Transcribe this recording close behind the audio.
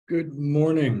Good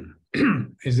morning.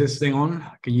 Is this thing on?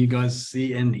 Can you guys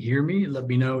see and hear me? Let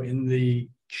me know in the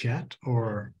chat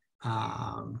or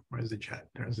where's the chat?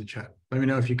 There's the chat. Let me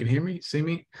know if you can hear me, see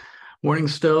me. Morning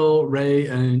still, Ray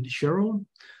and Cheryl.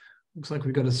 Looks like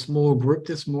we got a small group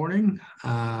this morning.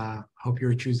 Hope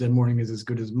your Tuesday morning is as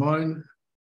good as mine.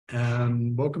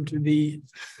 Welcome to the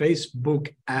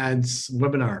Facebook ads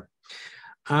webinar.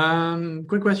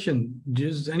 Quick question.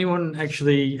 Does anyone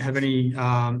actually have any,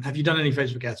 have you done any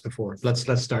Facebook ads before? Let's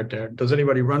start there. Does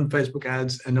anybody run Facebook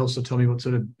ads? And also tell me what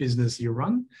sort of business you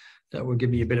run. That will give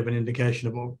me a bit of an indication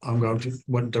of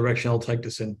what direction I'll take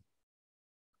this in.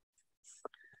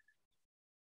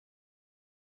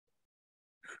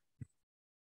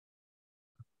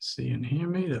 See and hear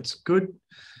me, that's good.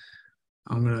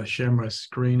 I'm gonna share my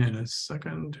screen in a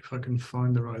second, if I can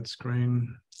find the right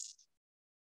screen.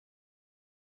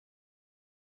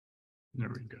 There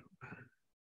we go.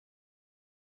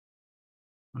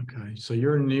 Okay, so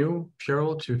you're new,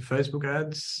 Cheryl, to Facebook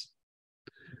ads.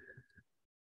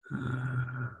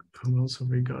 Who else have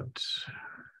we got?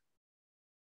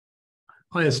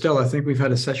 Oh yeah, Stella, I think we've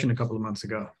had a session a couple of months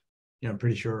ago. Yeah, I'm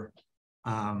pretty sure.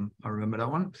 I remember that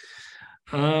one.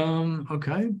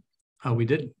 Okay. Oh, we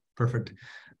did. Perfect.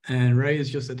 And Ray is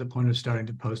just at the point of starting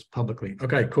to post publicly.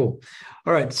 Okay, cool.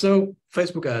 All right, so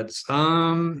Facebook ads.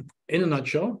 In a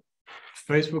nutshell,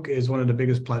 Facebook is one of the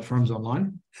biggest platforms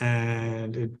online,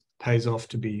 and it pays off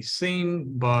to be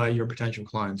seen by your potential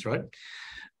clients, right?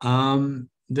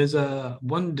 There's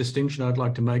one distinction I'd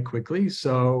like to make quickly.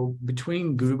 So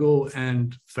between Google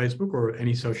and Facebook or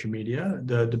any social media,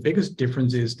 the biggest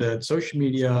difference is that social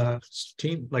media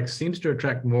seems to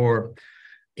attract more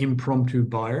impromptu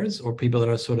buyers or people that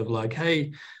are sort of like,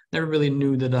 hey, never really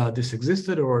knew that this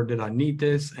existed, or did I need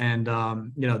this? And,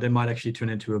 they might actually turn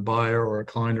into a buyer or a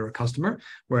client or a customer.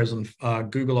 Whereas on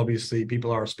Google, obviously,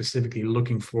 people are specifically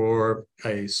looking for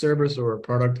a service or a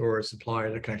product or a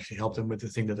supplier that can actually help them with the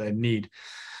thing that they need.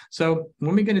 So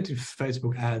when we get into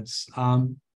Facebook ads,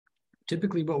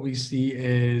 typically what we see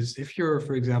is if you're,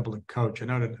 for example, a coach, I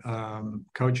know that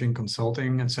coaching,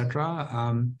 consulting,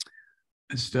 etc.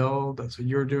 Still, that's what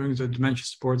you're doing, is a dementia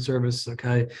support service.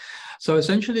 Okay, so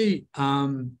essentially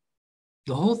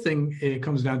the whole thing, it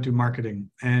comes down to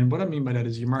marketing. And what I mean by that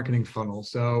is your marketing funnel.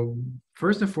 So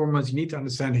first and foremost, you need to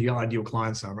understand who your ideal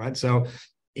clients are, right? So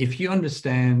if you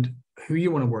understand who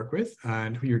you want to work with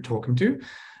and who you're talking to,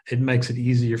 it makes it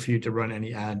easier for you to run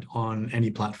any ad on any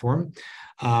platform,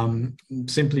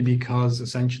 simply because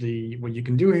essentially what you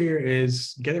can do here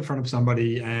is get in front of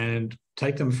somebody and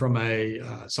take them from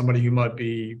somebody who might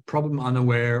be problem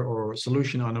unaware or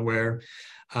solution unaware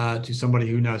to somebody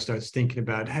who now starts thinking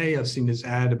about, hey, I've seen this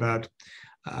ad about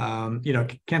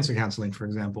cancer counseling, for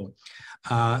example.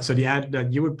 So the ad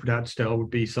that you would put out still would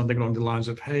be something along the lines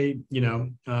of, hey,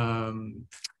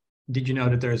 did you know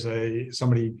that there's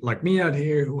somebody like me out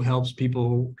here who helps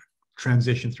people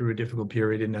transition through a difficult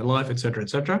period in their life, et cetera, et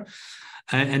cetera.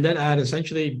 And that ad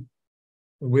essentially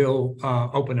will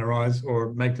open their eyes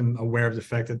or make them aware of the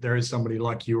fact that there is somebody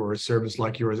like you or a service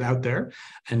like yours out there,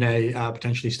 and they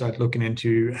potentially start looking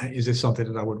into, is this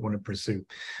something that I would want to pursue?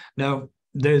 Now,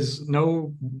 there's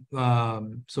no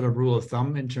sort of rule of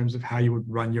thumb in terms of how you would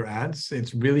run your ads.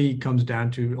 It really comes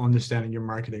down to understanding your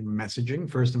marketing messaging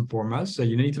first and foremost. So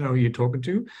you need to know who you're talking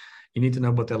to. You need to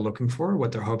know what they're looking for,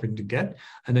 what they're hoping to get,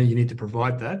 and then you need to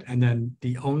provide that. And then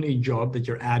the only job that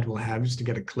your ad will have is to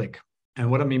get a click. And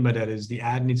what I mean by that is the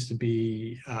ad needs to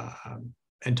be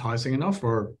enticing enough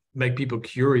or make people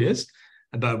curious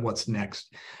about what's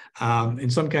next. In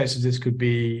some cases, this could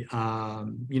be,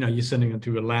 you're sending them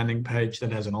to a landing page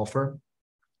that has an offer.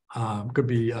 Could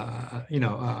be,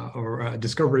 or a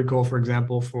discovery call, for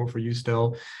example, for you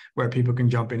still, where people can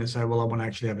jump in and say, well, I want to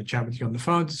actually have a chat with you on the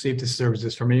phone to see if this service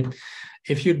is for me.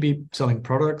 If you'd be selling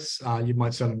products, you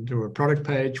might send them to a product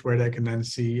page where they can then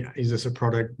see, is this a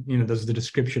product, does the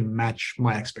description match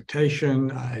my expectation?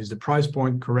 Is the price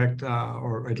point correct,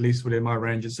 or at least within my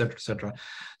range, et cetera, et cetera.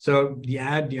 So the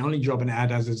only job an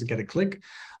ad has is to get a click.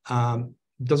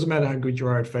 Doesn't matter how good you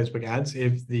are at Facebook ads,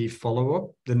 if the follow-up,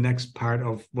 the next part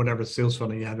of whatever sales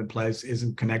funnel you have in place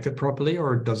isn't connected properly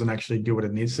or doesn't actually do what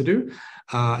it needs to do,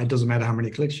 it doesn't matter how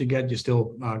many clicks you get, you're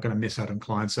still going to miss out on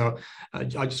clients. So I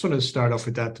just want to start off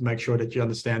with that to make sure that you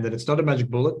understand that it's not a magic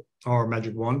bullet or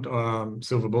magic wand,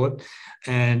 silver bullet,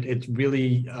 and it's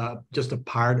really just a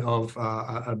part of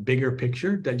a bigger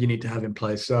picture that you need to have in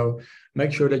place. So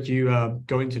make sure that you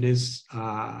go into this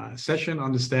session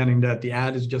understanding that the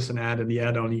ad is just an ad and the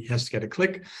ad only has to get a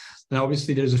click. Now,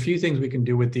 obviously, there's a few things we can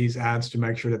do with these ads to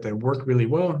make sure that they work really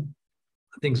well.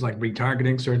 things like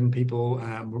retargeting certain people.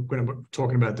 We're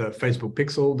talking about the Facebook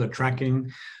pixel, the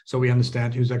tracking, so we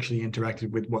understand who's actually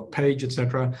interacted with what page,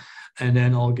 etc. And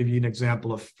then I'll give you an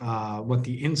example of what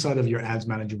the inside of your ads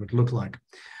manager would look like.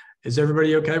 Is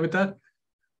everybody okay with that?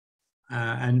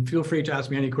 And feel free to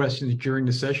ask me any questions during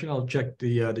the session. I'll check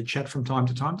the chat from time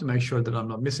to time to make sure that I'm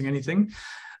not missing anything.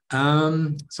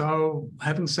 So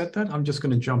having said that, I'm just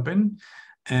going to jump in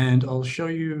and I'll show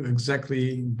you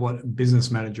exactly what Business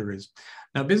Manager is.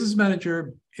 Now, Business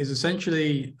Manager is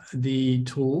essentially the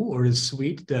tool or the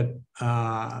suite that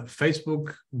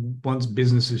Facebook wants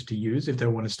businesses to use if they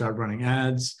want to start running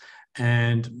ads.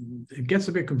 And it gets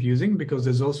a bit confusing because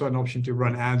there's also an option to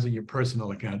run ads on your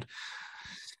personal account.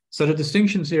 So the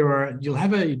distinctions here are you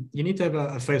need to have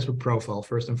a Facebook profile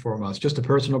first and foremost, just a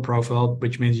personal profile,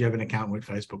 which means you have an account with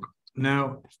Facebook.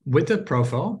 Now, with that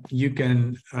profile, you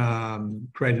can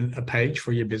create a page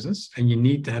for your business, and you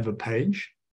need to have a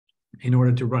page in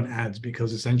order to run ads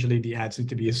because essentially the ads need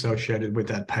to be associated with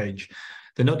that page.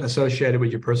 They're not associated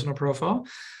with your personal profile.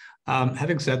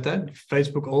 Having said that,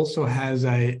 Facebook also has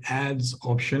an ads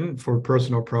option for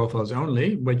personal profiles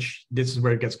only, which this is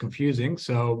where it gets confusing.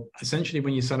 So essentially,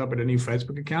 when you sign up with a new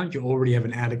Facebook account, you already have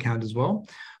an ad account as well,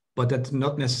 but that's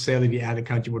not necessarily the ad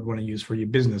account you would want to use for your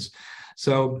business.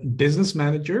 So Business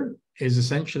Manager is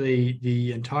essentially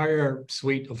the entire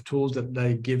suite of tools that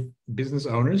they give business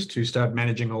owners to start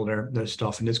managing all their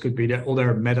stuff. And this could be all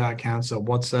their meta accounts, so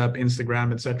WhatsApp,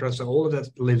 Instagram, etc. So all of that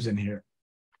lives in here.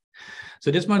 So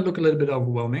this might look a little bit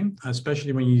overwhelming,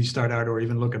 especially when you start out or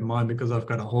even look at mine, because I've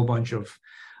got a whole bunch of,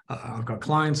 I've got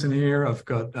clients in here, I've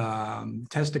got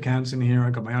test accounts in here,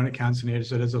 I've got my own accounts in here.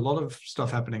 So there's a lot of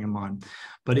stuff happening in mine.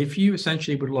 But if you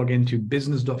essentially would log into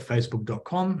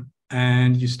business.facebook.com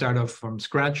and you start off from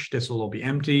scratch, this will all be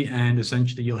empty. And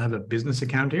essentially you'll have a business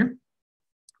account here,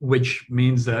 which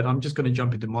means that I'm just going to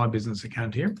jump into my business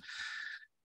account here.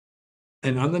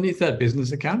 And underneath that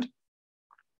business account,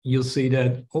 you'll see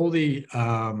that all the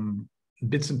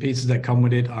bits and pieces that come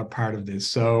with it are part of this.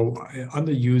 So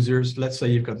under users, let's say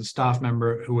you've got the staff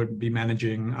member who would be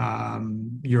managing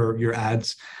your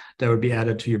ads that would be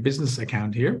added to your business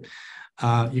account here.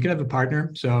 You can have a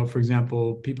partner. So for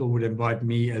example, people would invite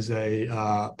me as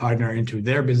a partner into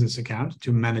their business account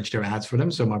to manage their ads for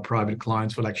them. So my private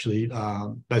clients will actually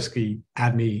basically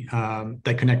add me,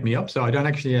 they connect me up. So I don't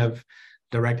actually have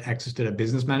direct access to the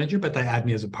business manager, but they add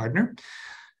me as a partner.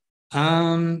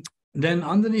 Then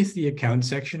underneath the account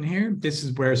section here, this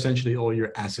is where essentially all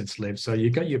your assets live. So you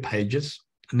got your pages.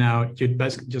 Now you'd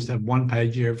basically just have one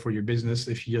page here for your business.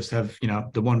 If you just have,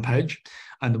 the one page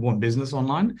and the one business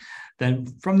online, then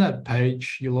from that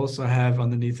page, you'll also have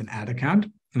underneath an ad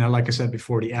account. Now, like I said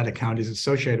before, the ad account is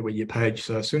associated with your page.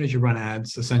 So as soon as you run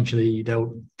ads, essentially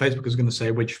Facebook is going to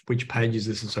say which page is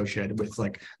this associated with,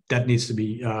 like that needs to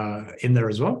be in there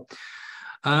as well.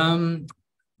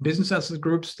 Business asset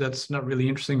groups, that's not really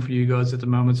interesting for you guys at the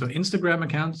moment. So Instagram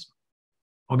accounts,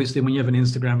 obviously when you have an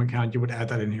Instagram account, you would add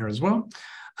that in here as well.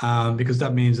 Because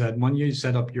that means that when you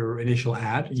set up your initial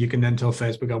ad, you can then tell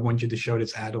Facebook, I want you to show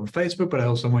this ad on Facebook, but I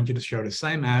also want you to show the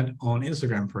same ad on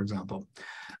Instagram, for example.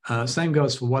 Same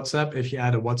goes for WhatsApp. If you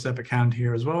add a WhatsApp account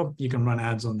here as well, you can run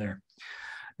ads on there.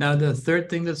 Now, the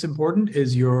third thing that's important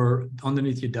is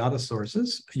underneath your data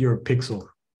sources, your pixel.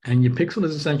 And your pixel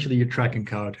is essentially your tracking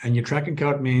code. And your tracking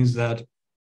code means that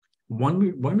when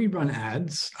we run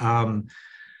ads,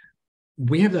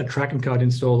 we have that tracking code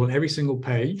installed on every single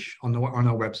page on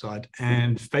our website.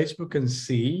 And Facebook can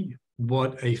see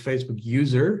what a Facebook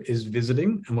user is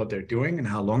visiting and what they're doing and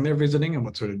how long they're visiting and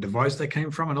what sort of device they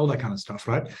came from and all that kind of stuff,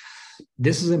 right?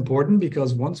 This is important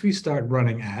because once we start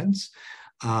running ads,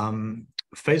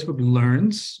 Facebook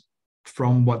learns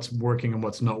from what's working and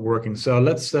what's not working. So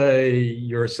let's say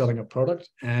you're selling a product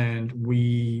and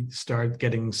we start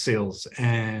getting sales,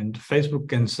 and Facebook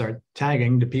can start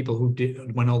tagging the people who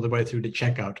went all the way through the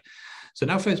checkout. So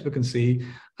now Facebook can see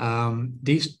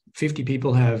these 50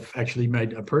 people have actually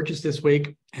made a purchase this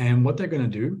week. And what they're going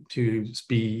to do to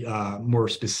be more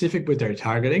specific with their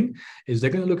targeting is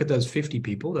they're going to look at those 50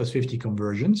 people, those 50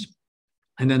 conversions,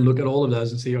 and then look at all of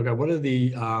those and see, okay, what are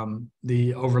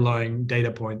the overlying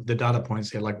data points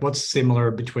here? Like what's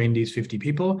similar between these 50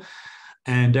 people?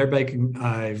 And they're making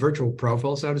a virtual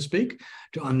profile, so to speak,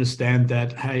 to understand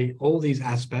that, hey, all these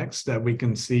aspects that we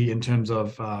can see in terms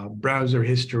of browser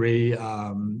history,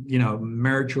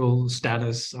 marital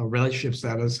status, relationship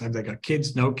status, have they got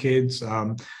kids, no kids?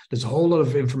 There's a whole lot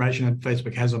of information that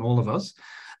Facebook has on all of us.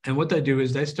 And what they do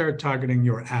is they start targeting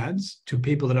your ads to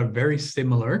people that are very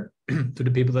similar to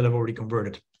the people that have already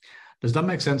converted. Does that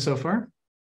make sense so far?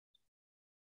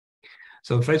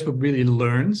 So Facebook really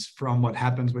learns from what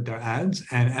happens with their ads.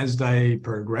 And as they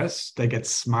progress, they get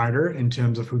smarter in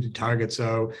terms of who to target.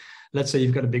 So let's say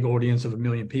you've got a big audience of 1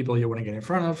 million people you want to get in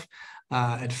front of.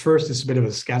 At first, it's a bit of a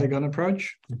scattergun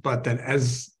approach, but then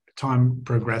as time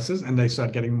progresses and they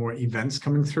start getting more events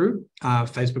coming through,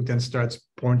 Facebook then starts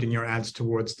pointing your ads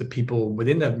towards the people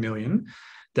within that million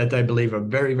that they believe are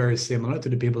very, very similar to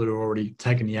the people who are already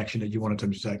taking the action that you wanted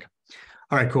them to take.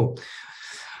 All right, cool.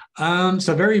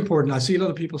 So very important. I see a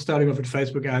lot of people starting off with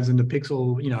Facebook ads and the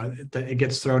pixel, it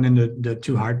gets thrown in the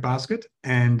too hard basket,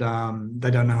 and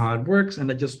they don't know how it works, and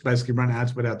they just basically run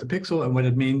ads without the pixel. And what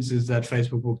it means is that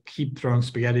Facebook will keep throwing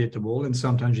spaghetti at the wall, and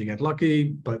sometimes you get lucky,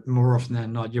 but more often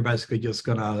than not, you're basically just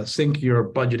gonna sink your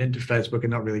budget into Facebook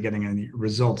and not really getting any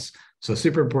results. So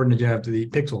super important that you have the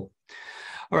pixel.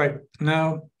 All right,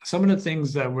 now some of the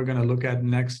things that we're going to look at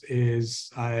next is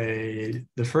the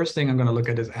first thing I'm going to look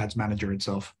at is Ads Manager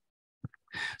itself.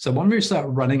 So when we start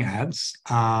running ads,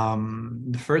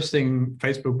 the first thing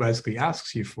Facebook basically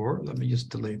asks you for, let me just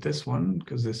delete this one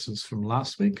because this is from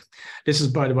last week. This is,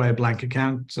 by the way, a blank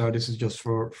account. So this is just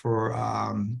for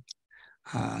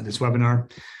this webinar.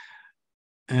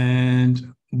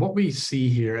 And what we see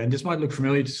here, and this might look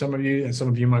familiar to some of you, and some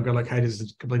of you might go like, hey, this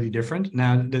is completely different.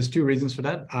 Now, there's two reasons for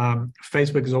that.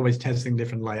 Facebook is always testing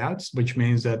different layouts, which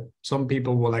means that some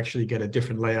people will actually get a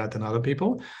different layout than other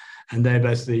people. And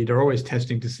they're always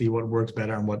testing to see what works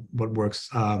better and what works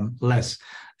less.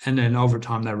 And then over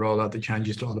time, they roll out the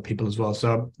changes to other people as well.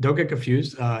 So don't get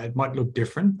confused. It might look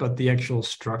different, but the actual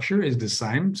structure is the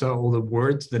same. So all the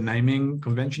words, the naming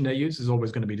convention they use is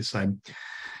always going to be the same.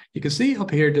 You can see up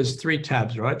here, there's 3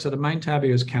 tabs, right? So the main tab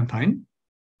here is campaign.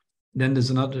 Then there's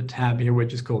another tab here,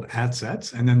 which is called ad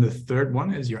sets. And then the third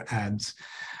one is your ads.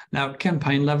 Now,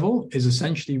 campaign level is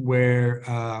essentially where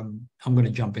I'm going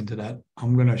to jump into that.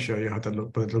 I'm going to show you how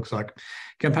what it looks like.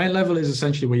 Campaign level is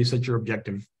essentially where you set your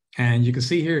objective. And you can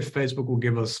see here, Facebook will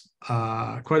give us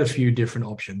quite a few different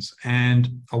options.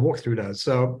 And I'll walk through those.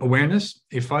 So awareness,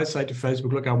 if I say to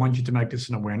Facebook, look, I want you to make this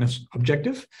an awareness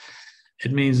objective,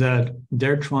 it means that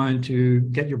they're trying to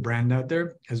get your brand out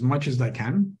there as much as they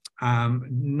can.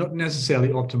 Not necessarily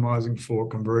optimizing for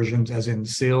conversions as in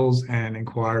sales and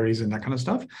inquiries and that kind of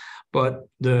stuff. But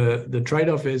the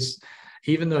trade-off is,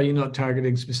 even though you're not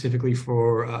targeting specifically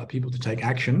for people to take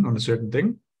action on a certain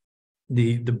thing,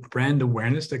 the brand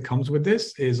awareness that comes with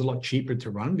this is a lot cheaper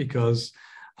to run, because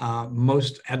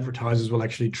most advertisers will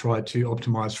actually try to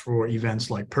optimize for events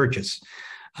like purchase,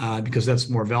 because that's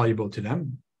more valuable to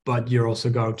them. But you're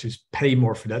also going to pay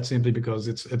more for that simply because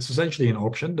it's essentially an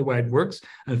auction, the way it works.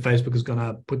 And Facebook is going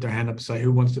to put their hand up and say,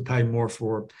 who wants to pay more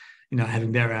for,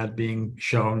 having their ad being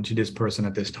shown to this person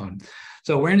at this time.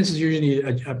 So awareness is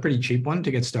usually a pretty cheap one to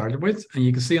get started with. And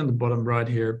you can see on the bottom right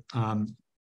here,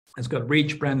 it's got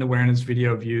reach, brand awareness,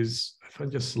 video views. If I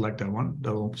just select that one,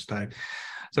 that'll stay.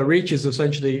 So reach is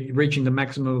essentially reaching the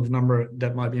maximum of number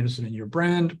that might be interested in your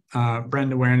brand.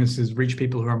 Brand awareness is reach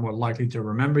people who are more likely to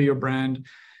remember your brand.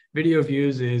 Video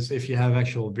views is if you have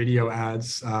actual video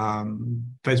ads,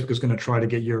 Facebook is going to try to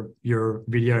get your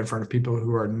video in front of people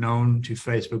who are known to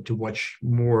Facebook to watch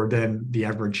more than the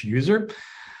average user.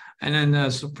 And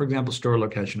then, so for example, store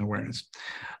location awareness.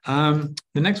 The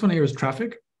next one here is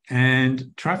traffic.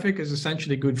 And traffic is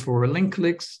essentially good for link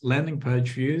clicks, landing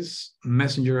page views,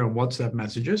 Messenger and WhatsApp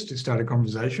messages to start a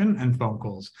conversation, and phone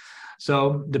calls.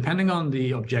 So depending on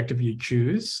the objective you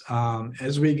choose,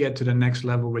 as we get to the next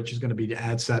level, which is going to be the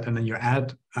ad set and then your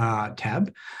ad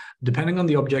tab, depending on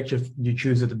the objective you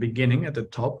choose at the beginning, at the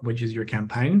top, which is your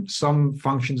campaign, some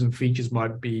functions and features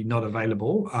might be not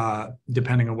available,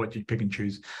 depending on what you pick and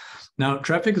choose. Now,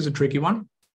 traffic is a tricky one.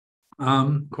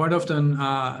 Quite often,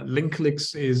 link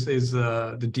clicks is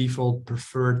the default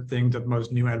preferred thing that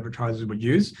most new advertisers would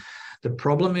use. The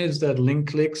problem is that link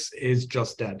clicks is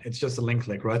just that. It's just a link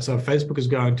click, right? So Facebook is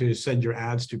going to send your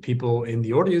ads to people in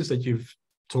the audience that you've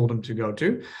told them to go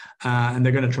to, and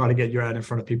they're going to try to get your ad in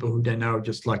front of people who they know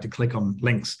just like to click on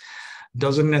links.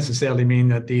 Doesn't necessarily mean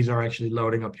that these are actually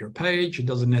loading up your page. It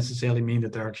doesn't necessarily mean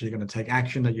that they're actually going to take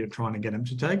action that you're trying to get them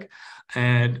to take.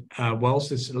 And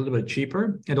whilst it's a little bit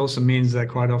cheaper, it also means that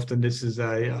quite often this is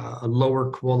a lower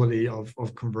quality of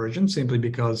conversion, simply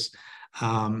because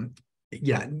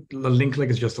the link click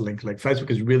is just a link click. Facebook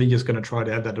is really just going to try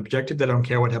to have that objective. They don't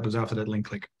care what happens after that link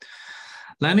click.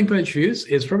 Landing page views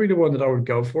is probably the one that I would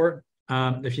go for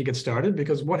if you get started,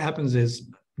 because what happens is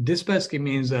this basically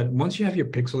means that once you have your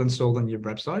pixel installed on your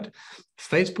website,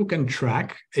 Facebook can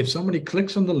track if somebody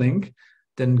clicks on the link,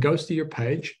 then goes to your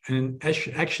page and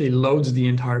actually loads the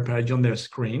entire page on their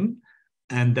screen.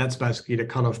 And that's basically the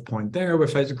cutoff point there, where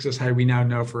Facebook says, hey, we now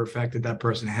know for a fact that that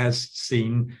person has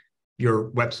seen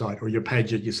your website or your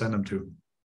page that you send them to.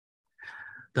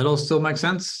 That all still makes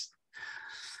sense?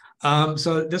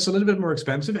 So that's a little bit more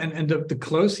expensive. And the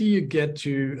closer you get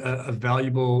to a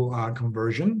valuable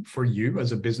conversion for you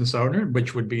as a business owner,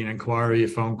 which would be an inquiry, a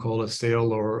phone call, a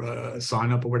sale, or a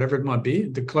sign up, or whatever it might be,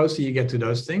 the closer you get to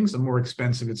those things, the more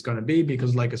expensive it's going to be,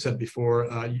 because like I said before,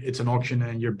 it's an auction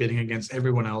and you're bidding against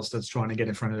everyone else that's trying to get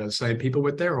in front of those same people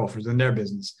with their offers in their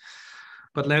business.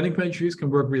 But landing page views can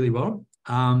work really well.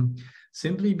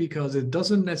 Simply because it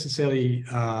doesn't necessarily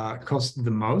cost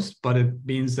the most, but it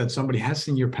means that somebody has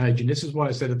seen your page. And this is why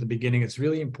I said at the beginning, it's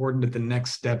really important that the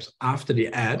next steps after the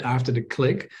ad, after the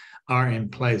click, are in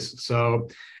place. So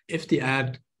if the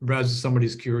ad rouses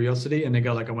somebody's curiosity and they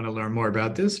go like, I want to learn more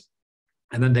about this,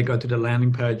 and then they go to the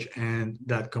landing page and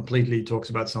that completely talks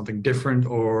about something different,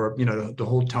 or, you know, the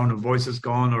whole tone of voice is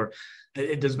gone, or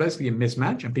there's basically a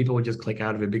mismatch, and people will just click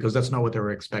out of it because that's not what they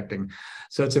were expecting.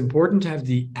 So it's important to have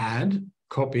the ad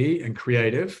copy and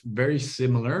creative very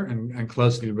similar and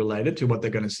closely related to what they're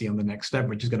going to see on the next step,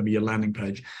 which is going to be your landing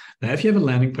page. Now, if you have a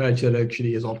landing page that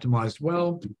actually is optimized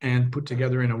well and put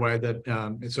together in a way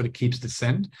that it sort of keeps the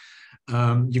scent,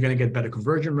 you're going to get better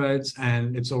conversion rates,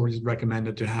 and it's always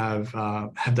recommended to have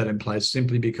that in place,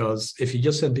 simply because if you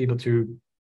just send people to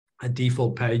a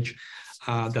default page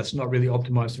that's not really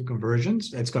optimized for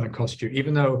conversions, it's going to cost you.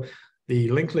 Even though the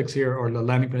link clicks here or the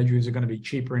landing page views are going to be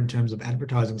cheaper in terms of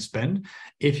advertising spend,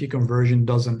 if your conversion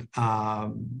doesn't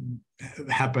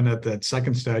happen at that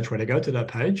second stage where they go to that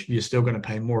page, you're still going to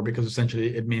pay more, because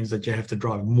essentially it means that you have to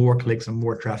drive more clicks and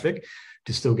more traffic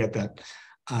to still get that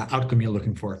outcome you're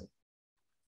looking for.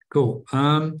 Cool.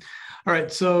 All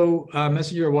right. So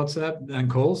Messenger, WhatsApp,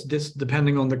 and calls. This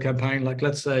depending on the campaign. Like,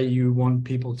 let's say you want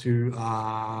people to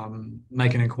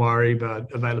make an inquiry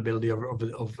about availability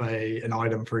of an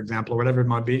item, for example, or whatever it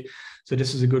might be. So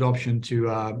this is a good option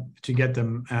to get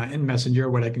them in Messenger,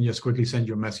 where they can just quickly send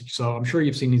you a message. So I'm sure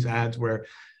you've seen these ads where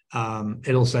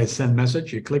it'll say send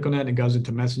message. You click on it, it goes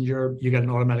into Messenger. You get an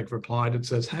automatic reply that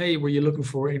says, "Hey, were you looking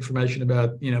for information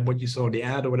about, you know, what you saw in the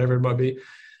ad," or whatever it might be.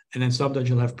 And then sometimes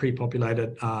you'll have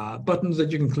pre-populated buttons that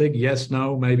you can click, yes,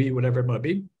 no, maybe, whatever it might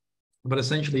be. But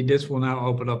essentially, this will now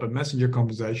open up a Messenger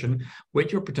conversation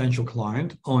with your potential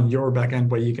client on your backend,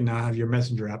 where you can now have your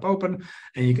Messenger app open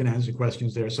and you can answer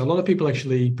questions there. So a lot of people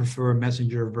actually prefer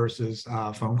Messenger versus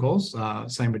phone calls.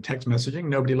 Same with text messaging.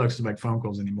 Nobody likes to make phone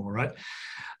calls anymore, right?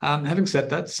 Having said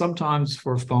that, sometimes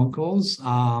for phone calls,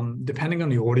 depending on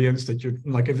the audience that you're,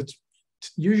 like, if it's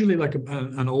usually like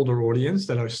an older audience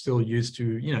that are still used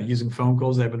to, you know, using phone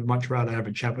calls, they would much rather have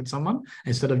a chat with someone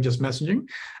instead of just messaging.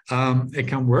 It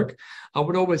can work. I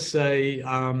would always say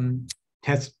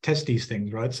test these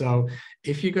things, right? So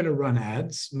if you're going to run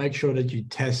ads, make sure that you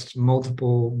test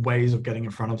multiple ways of getting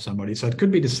in front of somebody. So it could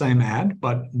be the same ad,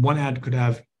 but one ad could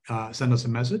have send us a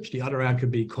message. The other ad could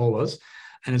be call us.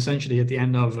 And essentially at the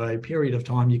end of a period of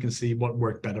time, you can see what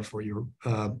worked better for your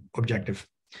objective.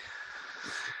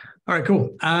 All right,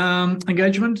 cool.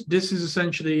 Engagement. This is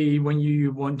essentially when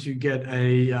you want to get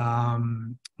a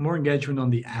more engagement on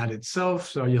the ad itself.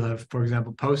 So you'll have, for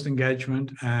example, post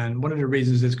engagement. And one of the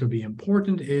reasons this could be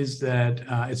important is that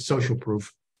it's social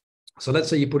proof. So let's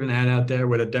say you put an ad out there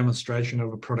with a demonstration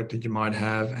of a product that you might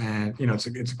have, and you know it's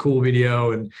a cool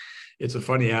video and it's a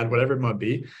funny ad, whatever it might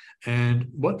be. And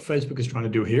what Facebook is trying to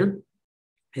do here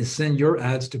is send your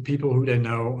ads to people who they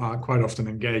know are quite often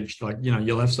engaged. Like, you know,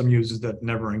 you'll have some users that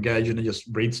never engage and they just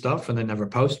read stuff and they never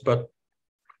post, but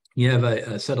you have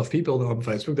a set of people on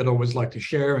Facebook that always like to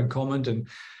share and comment. And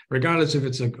regardless if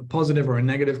it's a positive or a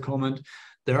negative comment,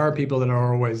 there are people that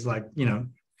are always like, you know,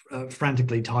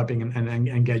 frantically typing and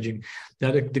engaging.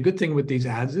 Now, the good thing with these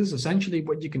ads is essentially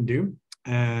what you can do,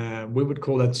 we would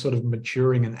call that sort of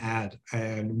maturing an ad.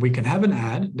 And we can have an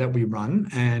ad that we run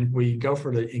and we go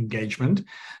for the engagement.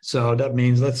 So that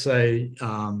means, let's say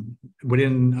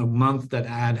within a month, that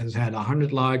ad has had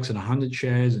 100 likes and 100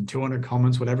 shares and 200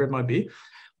 comments, whatever it might be.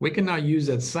 We can now use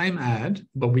that same ad,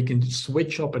 but we can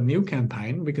switch up a new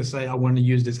campaign. We can say, I want to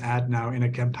use this ad now in a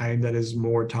campaign that is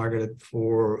more targeted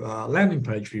for landing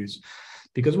page views.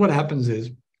 Because what happens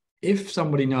is, if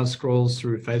somebody now scrolls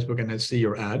through Facebook and they see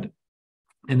your ad,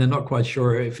 and they're not quite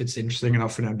sure if it's interesting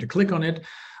enough for them to click on it,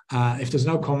 if there's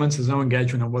no comments, there's no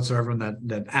engagement whatsoever on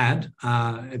that ad,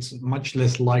 it's much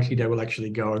less likely they will actually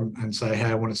go and say, hey,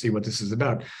 I want to see what this is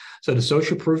about. So the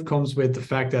social proof comes with the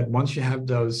fact that once you have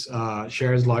those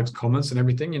shares, likes, comments, and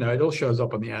everything, you know, it all shows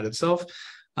up on the ad itself.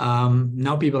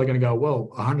 Now people are going to go, well,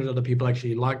 100 other people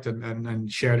actually liked and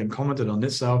shared and commented on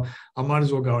this, so I might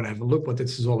as well go and have a look what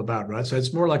this is all about, right? So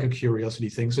it's more like a curiosity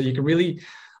thing. So you can really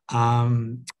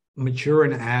mature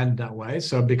an ad that way,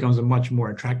 so it becomes a much more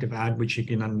attractive ad, which you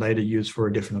can then later use for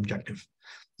a different objective.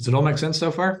 Does it all make sense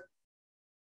so far?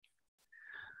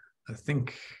 I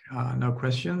think no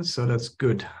questions, so that's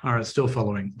good. All right, still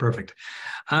following. Perfect.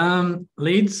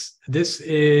 Leads. This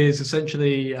is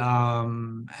essentially,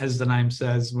 as the name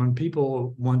says, when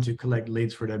people want to collect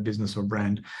leads for their business or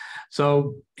brand.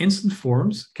 So instant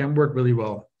forms can work really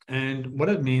well. And what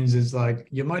it means is, like,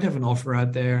 you might have an offer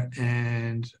out there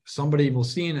and somebody will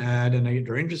see an ad and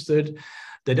they're interested.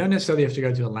 They don't necessarily have to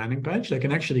go to a landing page. They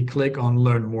can actually click on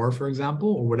learn more, for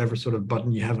example, or whatever sort of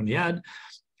button you have on the ad.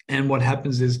 And what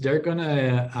happens is they're going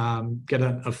to get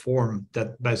a form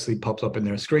that basically pops up in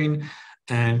their screen.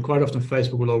 And quite often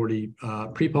Facebook will already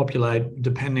pre-populate,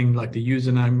 depending like the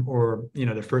username or,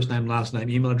 their first name, last name,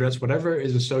 email address, whatever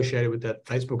is associated with that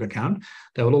Facebook account.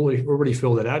 They will already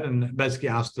fill that out and basically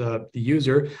ask the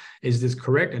user, is this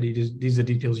correct? And these are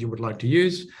details you would like to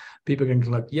use. People can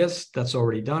click yes, that's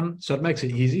already done. So it makes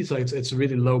it easy. So it's a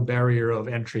really low barrier of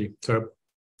entry. So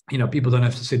people don't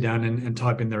have to sit down and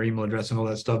type in their email address and all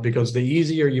that stuff, because the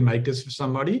easier you make this for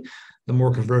somebody, the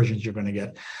more conversions you're going to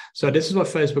get. So this is what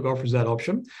Facebook offers, that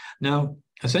option. Now,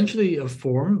 essentially, a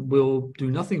form will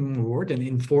do nothing more than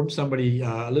inform somebody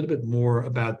a little bit more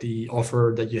about the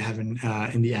offer that you have in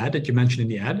the ad, that you mentioned in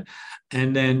the ad,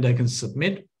 and then they can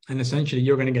submit. And essentially,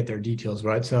 you're going to get their details,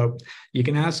 right? So you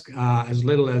can ask as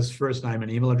little as first name and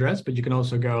email address, but you can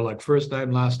also go like first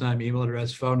name, last name, email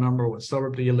address, phone number, what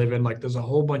suburb do you live in? Like, there's a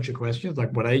whole bunch of questions,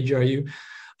 like what age are you?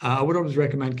 I would always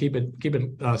recommend keep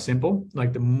it simple.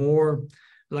 Like, the more,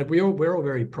 like, we're all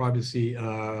very privacy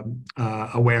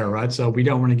aware, right? So we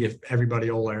don't want to give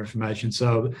everybody all their information.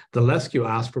 So the less you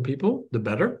ask for people, the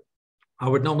better. I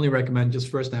would normally recommend just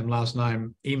first name, last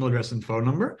name, email address, and phone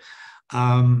number.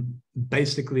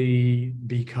 Basically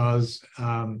because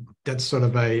that's sort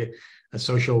of a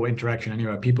social interaction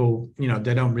anyway. People,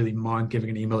 they don't really mind giving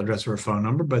an email address or a phone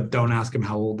number, but don't ask them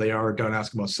how old they are, or don't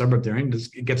ask them what suburb they're in.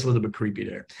 It gets a little bit creepy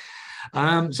there.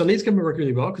 So leads can work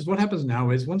really well, because what happens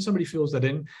now is once somebody fills that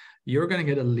in, you're going to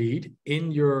get a lead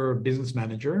in your business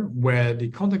manager where the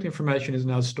contact information is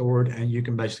now stored, and you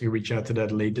can basically reach out to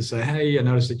that lead to say, hey, I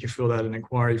noticed that you filled out an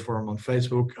inquiry form on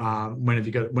Facebook.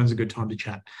 When's a good time to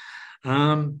chat?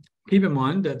 Keep in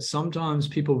mind that sometimes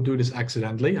people do this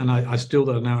accidentally, and I still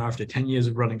don't know, after 10 years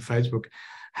of running Facebook,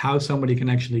 how somebody can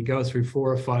actually go through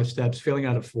 4 or 5 steps filling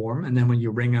out a form, and then when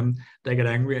you ring them, they get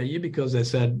angry at you because they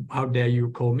said, how dare you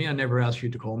call me? I never asked you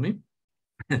to call me.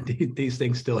 And these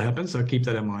things still happen, so keep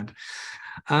that in mind.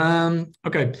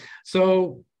 Okay,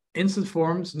 so instant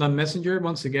forms. Now Messenger,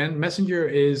 once again, Messenger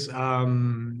is,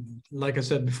 like I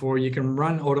said before, you can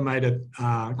run automated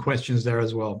questions there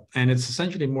as well. And it's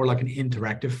essentially more like an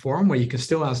interactive form where you can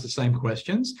still ask the same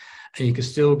questions, and you can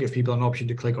still give people an option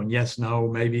to click on yes, no,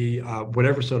 maybe,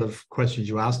 whatever sort of questions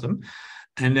you ask them.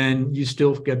 And then you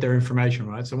still get their information,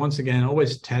 right? So once again,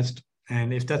 always test.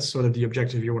 And if that's sort of the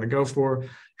objective you want to go for,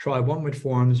 try one with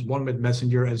forms, one with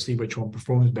Messenger, and see which one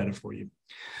performs better for you.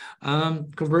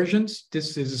 Conversions,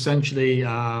 this is essentially,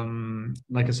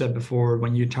 like I said before,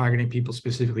 when you're targeting people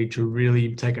specifically to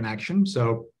really take an action.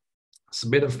 So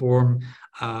submit a form,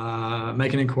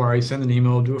 make an inquiry, send an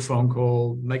email, do a phone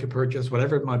call, make a purchase,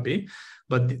 whatever it might be.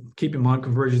 But keep in mind,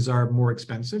 conversions are more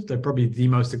expensive. They're probably the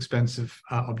most expensive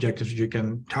objectives you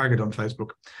can target on Facebook.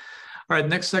 All right,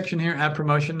 next section here, app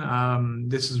promotion.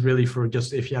 This is really for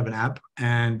just if you have an app,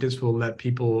 and this will let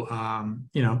people,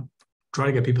 try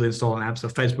to get people to install an app, so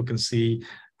Facebook can see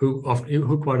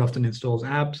who quite often installs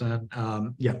apps.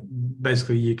 And yeah,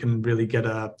 basically you can really get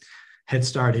a head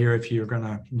start here if you're going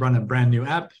to run a brand new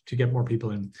app to get more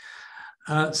people in.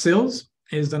 Sales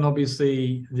is then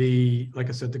obviously like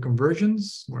I said, the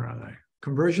conversions. Where are they?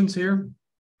 Conversions here.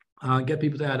 Get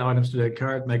people to add items to their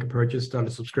cart, make a purchase, start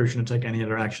a subscription, or take any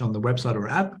other action on the website or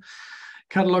app.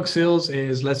 Catalog sales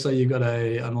is, let's say you got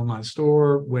an online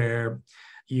store where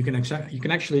you can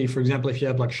actually, for example, if you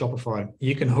have like Shopify,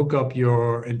 you can hook up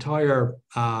your entire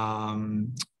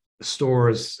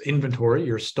store's inventory,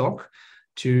 your stock,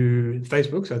 to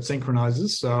Facebook, so it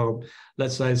synchronizes. So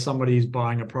let's say somebody's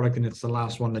buying a product and it's the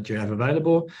last one that you have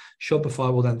available.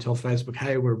 Shopify will then tell Facebook,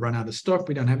 hey, we've run out of stock,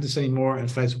 we don't have this anymore, and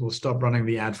Facebook will stop running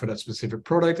the ad for that specific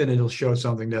product, and it'll show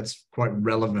something that's quite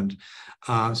relevant.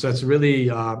 So it's really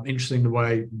interesting the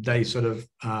way they sort of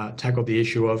tackle the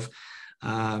issue of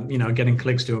getting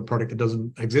clicks to a product that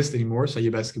doesn't exist anymore. So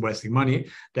you're basically wasting money.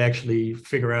 They actually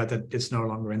figure out that it's no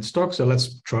longer in stock. So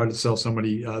let's try to sell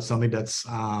somebody something that's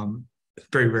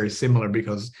very, very similar,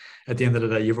 because at the end of the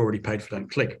day, you've already paid for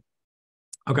that click.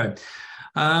 Okay.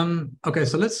 Okay,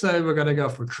 so let's say we're going to go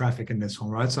for traffic in this one,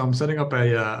 right? So I'm setting up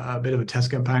a bit of a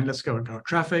test campaign. Let's go and go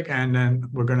traffic, and then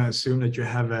we're going to assume that you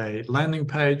have a landing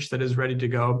page that is ready to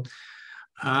go.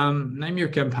 Name your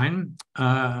campaign.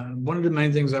 One of the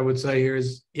main things I would say here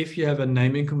is if you have a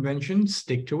naming convention,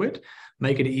 stick to it.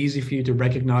 Make it easy for you to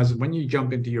recognize when you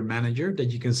jump into your manager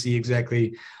that you can see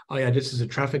exactly, oh yeah, this is a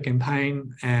traffic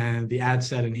campaign and the ad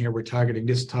set in here, we're targeting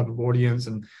this type of audience,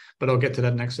 but I'll get to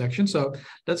that next section. So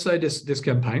let's say this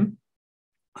campaign.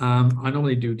 I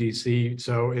normally do DC,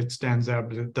 so it stands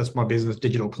out. That's my business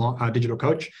digital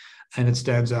coach. And it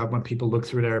stands out when people look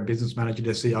through their business manager,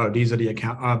 they see, oh, these are the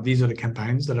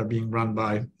campaigns that are being run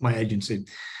by my agency.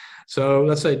 So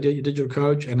let's say digital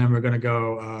coach, and then we're going to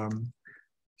go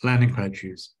landing page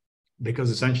use, because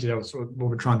essentially that was what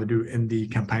we're trying to do in the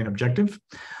campaign objective.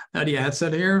 Now the ad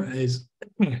set here is,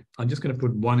 I'm just going to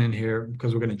put one in here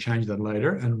because we're going to change that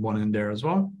later, and one in there as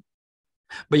well.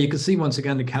 But you can see once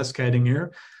again the cascading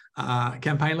here.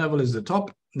 Campaign level is the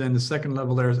top. Then the second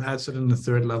level there is ad set, and the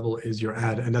third level is your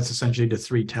ad. And that's essentially the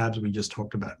 3 tabs we just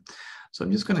talked about. So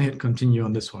I'm just going to hit continue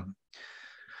on this one.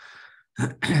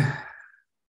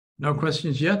 No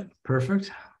questions yet. Perfect.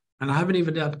 And I haven't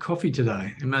even had coffee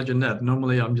today. Imagine that.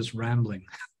 Normally I'm just rambling.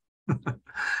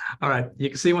 All right. You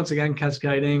can see once again,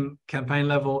 cascading, campaign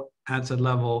level, ad set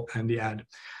level, and the ad.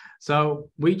 So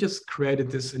we just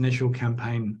created this initial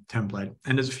campaign template.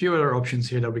 And there's a few other options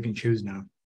here that we can choose now.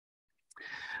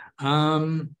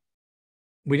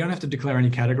 We don't have to declare any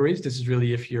categories. This is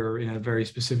really if you're in a very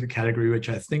specific category, which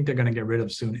I think they're going to get rid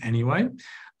of soon anyway.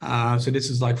 So this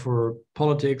is like for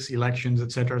politics, elections,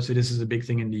 etc. So this is a big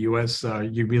thing in the US.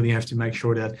 You really have to make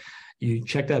sure that you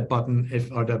check that button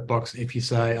or that box if you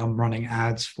say I'm running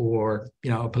ads for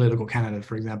a political candidate,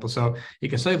 for example. So you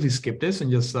can safely skip this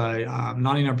and just say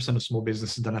 99% of small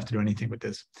businesses don't have to do anything with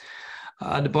this.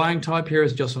 The buying type here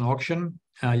is just an auction.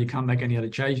 You can't make any other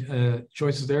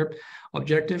choices there.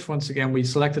 Objective, once again, we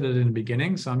selected it in the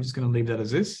beginning, so I'm just going to leave that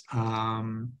as is.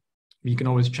 You can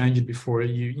always change it before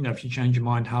if you change your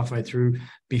mind halfway through,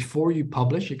 before you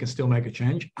publish, you can still make a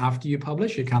change. After you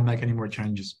publish, you can't make any more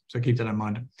changes. So keep that in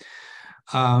mind.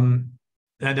 And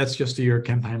that's just to your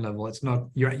campaign level. It's not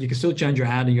you can still change your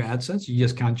ad and your ad sets. You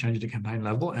just can't change the campaign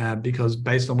level because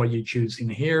based on what you choose in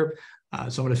here,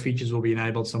 some of the features will be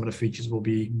enabled, some of the features will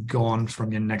be gone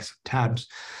from your next tabs.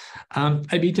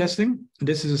 A/B testing.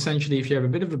 This is essentially if you have a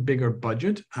bit of a bigger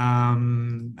budget.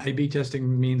 A/B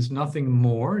testing means nothing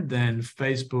more than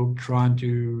Facebook trying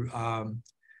to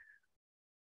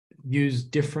use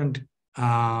different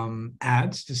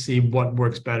ads to see what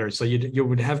works better. So you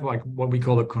would have like what we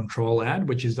call a control ad,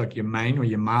 which is like your main or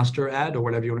your master ad or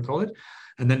whatever you want to call it.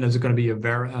 And then there's going to be a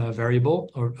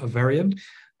variable or a variant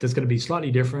that's going to be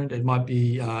slightly different. It might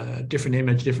be a different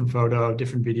image, different photo,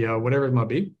 different video, whatever it might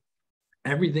be.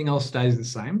 Everything else stays the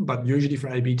same, but usually for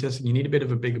A/B testing, you need a bit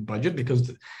of a bigger budget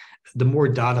because the more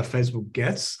data Facebook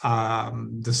gets,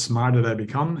 the smarter they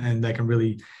become, and they can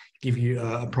really give you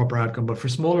a proper outcome. But for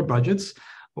smaller budgets,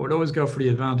 I would always go for the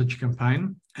Advantage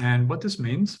campaign. And what this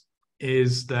means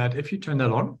is that if you turn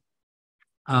that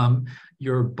on,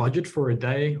 your budget for a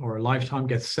day or a lifetime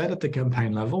gets set at the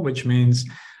campaign level, which means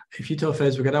if you tell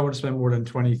Facebook, I don't want to spend more than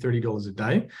 $20, $30 a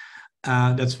day,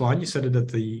 that's fine. You set it at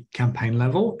the campaign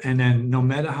level. And then no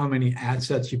matter how many ad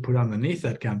sets you put underneath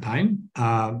that campaign,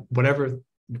 whatever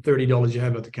 $30 you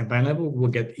have at the campaign level will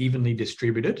get evenly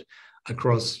distributed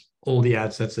across all the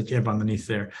ad sets that you have underneath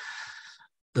there.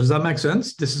 Does that make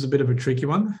sense? This is a bit of a tricky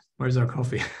one. Where's our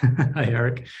coffee? Hi,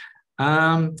 Eric.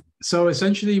 So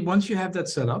essentially, once you have that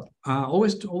set up,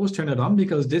 always turn it on,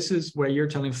 because this is where you're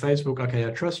telling Facebook, okay,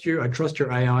 I trust you, I trust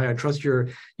your AI, I trust your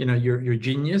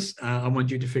genius. I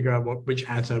want you to figure out which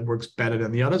ad set works better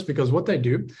than the others, because what they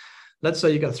do, let's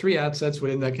say you got 3 ad sets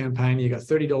within that campaign, you got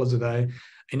 $30 a day.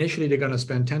 Initially, they're going to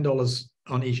spend $10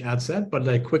 on each ad set, but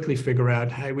they quickly figure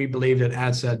out, hey, we believe that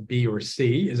ad set B or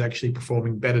C is actually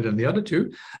performing better than the other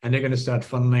 2. And they're going to start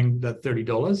funneling that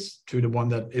 $30 to the one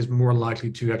that is more likely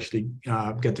to actually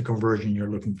get the conversion you're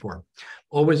looking for.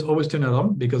 Always turn it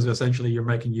on, because essentially you're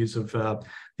making use of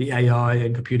the AI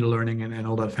and computer learning and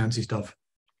all that fancy stuff.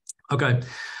 Okay.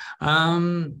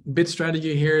 Bid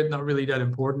strategy here, not really that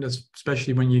important,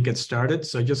 especially when you get started.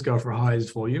 So just go for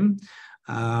highest volume.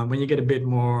 When you get a bit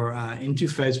more into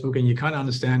Facebook and you kind of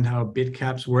understand how bid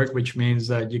caps work, which means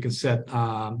that you can set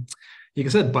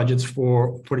budgets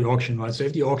for the auction, right? So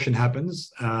if the auction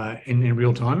happens in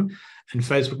real time, and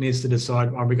Facebook needs to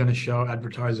decide, are we going to show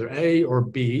advertiser A or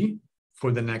B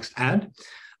for the next ad?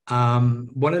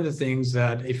 One of the things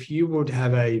that if you would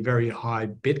have a very high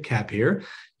bid cap here,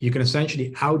 you can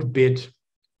essentially outbid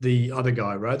the other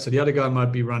guy, right? So the other guy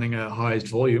might be running a highest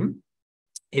volume,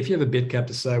 If you have a bid cap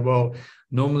to say, well,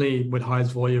 normally with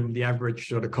highest volume, the average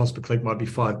sort of cost per click might be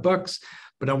 $5,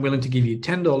 but I'm willing to give you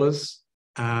 $10,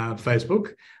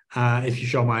 Facebook, if you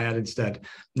show my ad instead.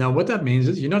 Now, what that means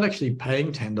is you're not actually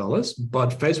paying $10, but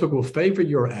Facebook will favor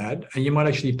your ad, and you might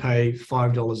actually pay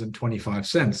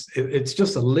 $5.25. It's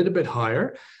just a little bit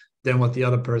higher than what the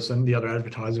other person, the other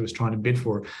advertiser, was trying to bid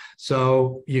for.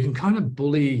 So you can kind of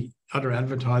bully other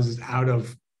advertisers out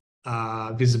of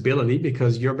visibility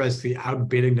because you're basically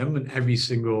outbidding them in every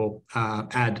single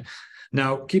ad.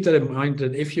 Now, keep that in mind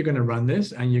that if you're going to run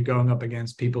this and you're going up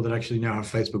against people that actually know how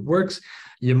Facebook works,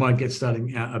 you might get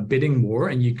starting bidding more,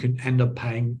 and you could end up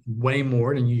paying way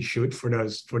more than you should for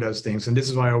those things. And this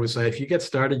is why I always say, if you get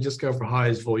started, just go for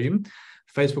highest volume.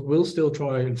 Facebook will still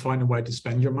try and find a way to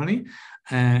spend your money.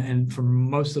 And for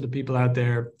most of the people out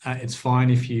there, it's fine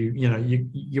if you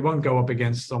won't go up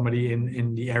against somebody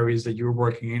in the areas that you're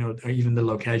working in, or even the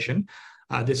location.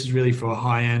 This is really for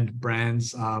high-end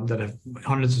brands that have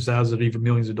hundreds of thousands or even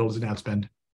millions of dollars in ad spend.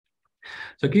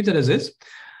 So keep that as is.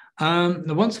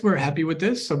 Once we're happy with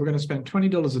this, so we're going to spend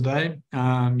 $20 a day.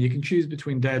 You can choose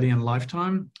between daily and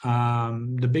lifetime.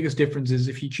 The biggest difference is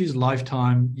if you choose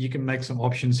lifetime, you can make some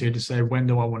options here to say, when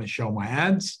do I want to show my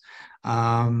ads?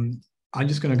 I'm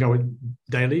just going to go with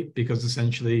daily because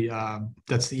essentially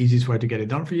that's the easiest way to get it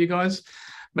done for you guys.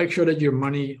 Make sure that your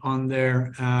money on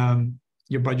there,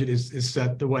 your budget is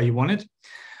set the way you want it.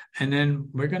 And then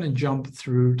we're going to jump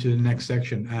through to the next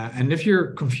section. And if you're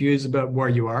confused about where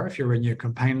you are, if you're in your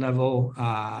campaign level,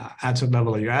 ad set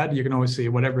level of your ad, you can always see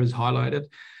whatever is highlighted.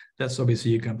 That's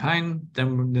obviously your campaign.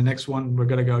 Then the next one we're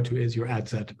going to go to is your ad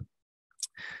set.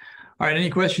 All right, any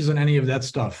questions on any of that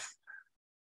stuff?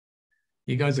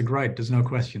 You guys are great. There's no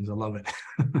questions. I love it.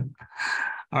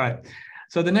 All right.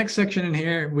 So the next section in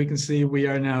here, we can see we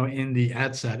are now in the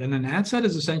ad set. And an ad set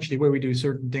is essentially where we do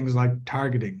certain things like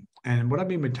targeting. And what I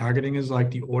mean by targeting is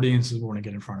like the audiences we want to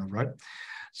get in front of, right?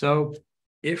 So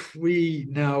if we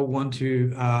now want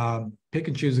to pick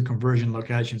and choose a conversion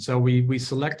location. So we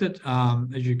selected,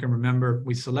 as you can remember,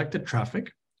 we selected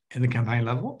traffic in the campaign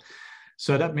level.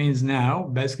 So that means now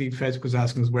basically Facebook is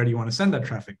asking us, where do you want to send that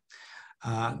traffic?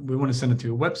 We want to send it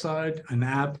to a website, an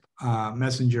app,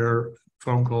 messenger,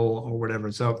 phone call, or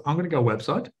whatever. So I'm going to go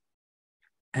website.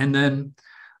 And then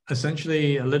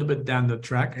essentially a little bit down the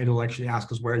track, it'll actually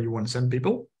ask us where you want to send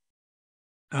people.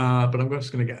 But I'm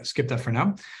just going to skip that for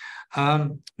now.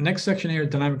 Next section here,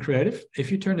 dynamic creative.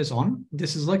 If you turn this on,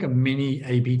 this is like a mini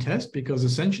A/B test, because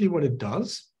essentially what it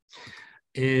does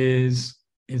is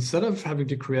instead of having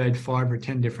to create 5 or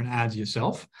 10 different ads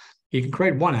yourself, you can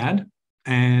create one ad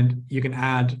and you can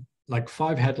add like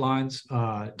 5 headlines,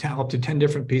 up to 10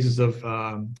 different pieces of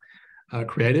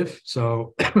creative.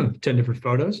 So 10 different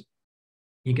photos.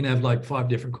 You can have like 5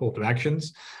 different call to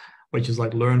actions, which is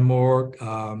like learn more,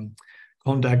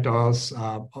 contact us.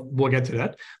 We'll get to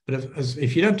that. But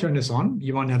if you don't turn this on,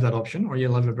 you won't have that option, or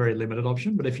you'll have a very limited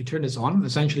option. But if you turn this on,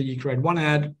 essentially you create one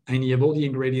ad and you have all the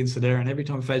ingredients there. And every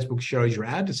time Facebook shows your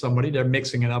ad to somebody, they're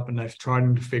mixing it up and they're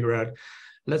trying to figure out,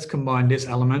 let's combine this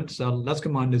element. So let's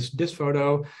combine this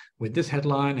photo with this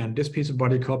headline and this piece of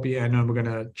body copy, and then we're going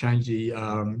to change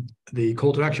the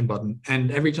call to action button. And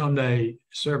every time they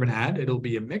serve an ad, it'll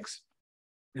be a mix.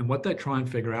 And what they try and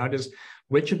figure out is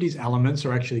which of these elements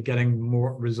are actually getting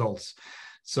more results.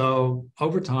 So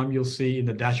over time, you'll see in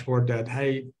the dashboard that,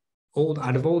 hey,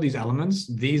 out of all these elements,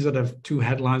 these are the 2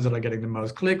 headlines that are getting the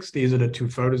most clicks. These are the 2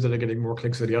 photos that are getting more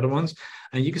clicks than the other ones.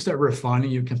 And you can start refining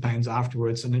your campaigns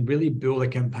afterwards and then really build a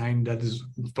campaign that is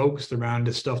focused around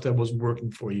the stuff that was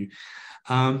working for you.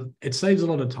 It saves a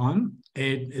lot of time.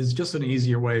 It is just an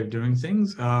easier way of doing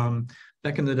things.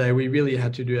 Back in the day, we really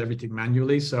had to do everything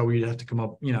manually. So we'd have to come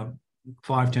up,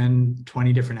 5, 10,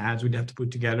 20 different ads we'd have to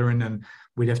put together, and then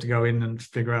we'd have to go in and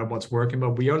figure out what's working.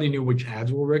 But we only knew which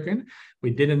ads were working. We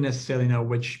didn't necessarily know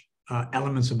which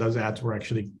elements of those ads were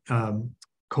actually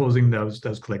causing those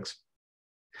clicks.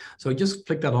 So just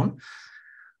click that on.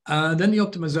 Then the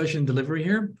optimization delivery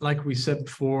here, like we said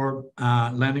before,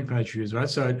 landing page views, right?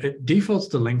 So it defaults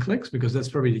to link clicks because that's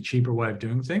probably the cheaper way of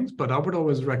doing things. But I would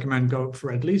always recommend go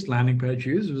for at least landing page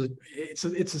views. It's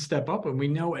a step up, and we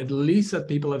know at least that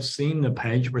people have seen the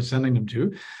page we're sending them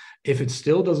to. If it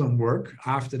still doesn't work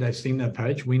after they've seen that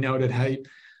page, we know that, hey,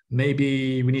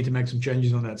 maybe we need to make some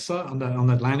changes on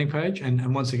that landing page.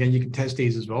 And once again, you can test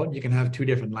these as well. You can have 2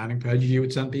 different landing pages you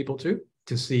would send people to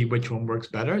see which one works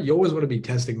better. You always want to be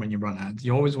testing when you run ads.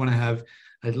 You always want to have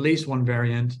at least one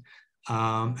variant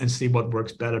and see what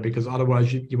works better, because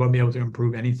otherwise you won't be able to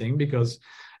improve anything. Because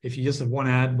if you just have one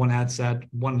ad set,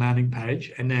 one landing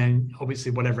page, and then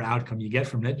obviously whatever outcome you get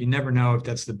from it, you never know if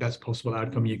that's the best possible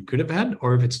outcome you could have had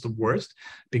or if it's the worst,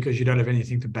 because you don't have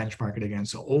anything to benchmark it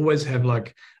against. So always have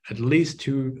like at least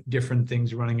 2 different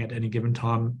things running at any given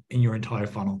time in your entire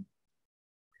funnel.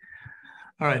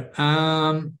 All right, so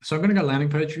I'm going to go landing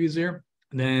page views here.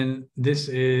 And then this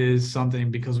is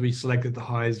something, because we selected the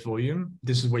highest volume,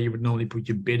 this is where you would normally put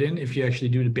your bid in if you actually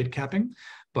do the bid capping.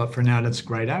 But for now, that's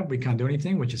grayed out. We can't do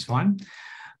anything, which is fine.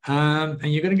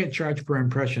 And you're going to get charged per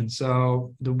impression.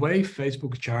 So the way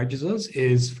Facebook charges us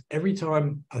is every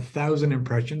time 1,000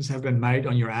 impressions have been made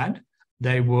on your ad,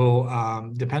 they will,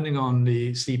 depending on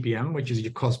the CPM, which is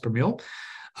your cost per mil.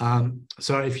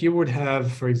 So if you would have,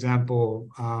 for example,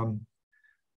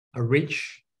 a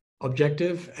reach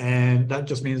objective, and that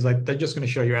just means like they're just going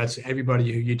to show your ads to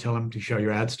everybody who you tell them to show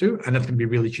your ads to, and that's going to be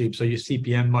really cheap. So your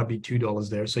CPM might be $2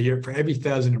 there. So you're, for every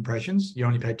 1,000 impressions, you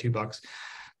only pay $2.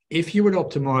 If you would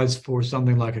optimize for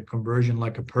something like a conversion,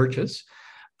 like a purchase,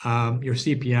 your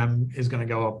CPM is going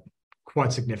to go up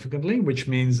quite significantly, which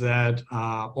means that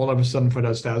all of a sudden for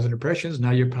those 1,000 impressions,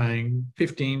 now you're paying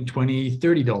 $15, $20,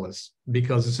 $30,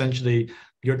 because essentially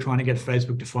you're trying to get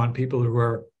Facebook to find people who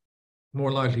are more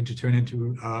likely to turn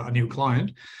into a new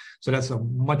client. So that's a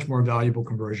much more valuable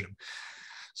conversion.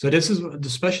 So this is,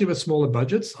 especially with smaller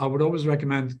budgets, I would always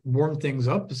recommend warm things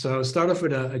up. So start off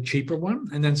with a cheaper one,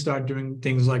 and then start doing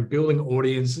things like building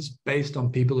audiences based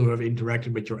on people who have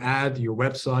interacted with your ad, your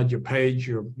website, your page,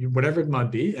 your whatever it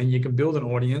might be. And you can build an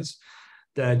audience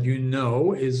that you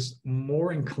know is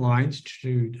more inclined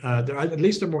to, at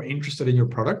least they're more interested in your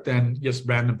product than just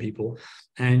random people.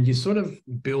 And you sort of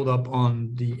build up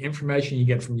on the information you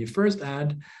get from your first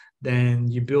ad. Then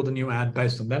you build a new ad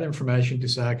based on that information to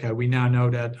say, okay, we now know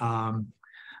that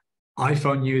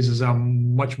iPhone users are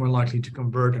much more likely to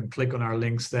convert and click on our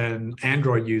links than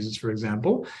Android users, for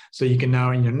example. So you can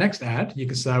now, in your next ad, you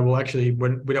can say, well, actually,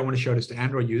 we don't want to show this to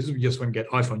Android users. We just want to get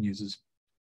iPhone users.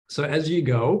 So as you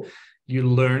go, you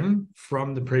learn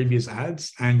from the previous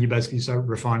ads, and you basically start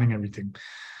refining everything.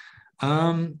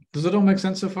 Does it all make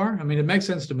sense so far? I mean, it makes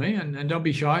sense to me, and don't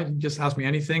be shy. Just ask me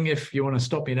anything if you want to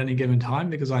stop me at any given time,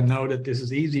 because I know that this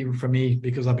is easy for me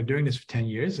because I've been doing this for 10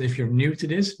 years. If you're new to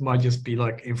this, it might just be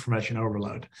like information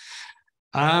overload.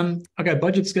 Okay,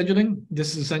 budget scheduling.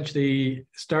 This is essentially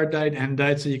start date, end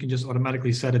date. So you can just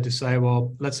automatically set it to say,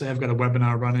 well, let's say I've got a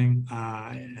webinar running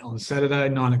on Saturday,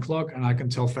 9 o'clock, and I can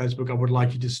tell Facebook, I would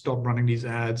like you to stop running these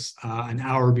ads an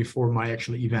hour before my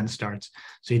actual event starts.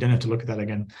 So you don't have to look at that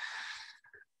again.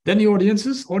 Then the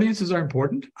audiences. Audiences are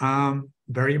important,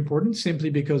 very important, simply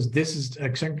because this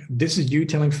is you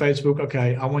telling Facebook,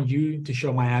 okay, I want you to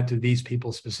show my ad to these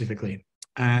people specifically.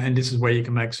 And this is where you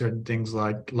can make certain things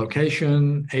like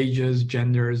location, ages,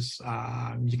 genders.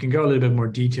 You can go a little bit more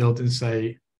detailed and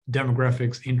say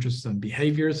demographics, interests, and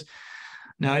behaviors.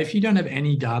 Now, if you don't have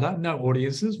any data, no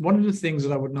audiences, one of the things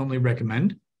that I would normally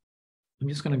recommend, I'm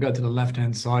just going to go to the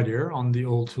left-hand side here on the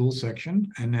all tools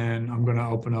section, and then I'm going to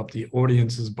open up the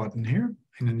audiences button here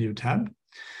in a new tab.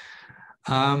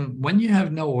 When you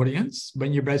have no audience,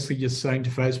 when you're basically just saying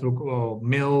to Facebook, well,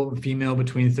 male, female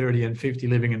between 30 and 50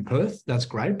 living in Perth, that's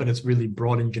great, but it's really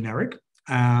broad and generic.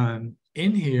 In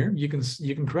here, you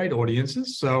can create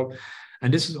audiences. So,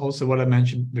 and this is also what I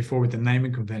mentioned before with the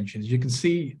naming conventions. You can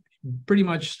see pretty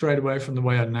much straight away from the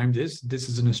way I named this. This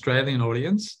is an Australian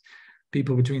audience.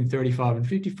 People between 35 and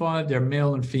 55, they're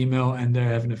male and female, and they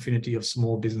have an affinity of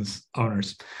small business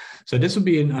owners. So this would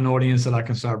be an audience that I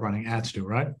can start running ads to,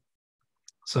 right?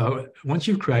 So once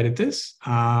you've created this,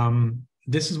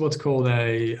 this is what's called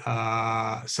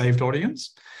a saved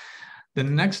audience. The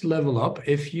next level up,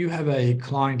 if you have a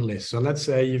client list, so let's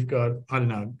say you've got, I don't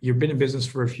know, you've been in business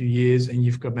for a few years and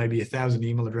you've got maybe 1,000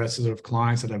 email addresses of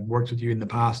clients that have worked with you in the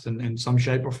past in some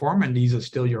shape or form, and these are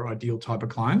still your ideal type of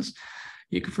clients.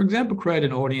 You can, for example, create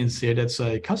an audience here that's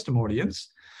a custom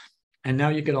audience. And now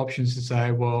you get options to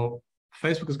say, well,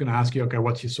 Facebook is going to ask you, okay,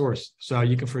 what's your source? So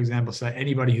you can, for example, say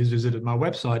anybody who's visited my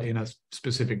website in a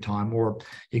specific time, or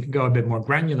you can go a bit more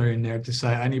granular in there to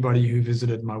say anybody who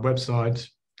visited my website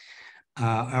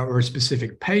or a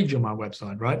specific page on my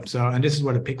website, right? So, and this is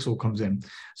where the pixel comes in.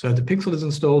 So if the pixel is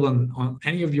installed on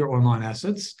any of your online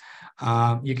assets,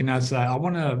 you can now say, I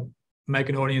want to make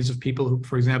an audience of people who,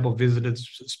 for example, visited a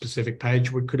specific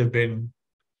page, which could have been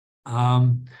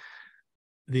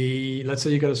let's say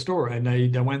you got a store and they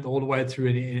went all the way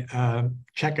through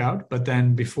checkout, but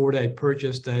then before they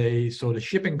purchased, they saw the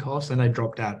shipping costs and they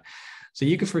dropped out. So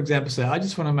you could, for example, say, I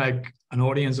just want to make an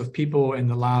audience of people in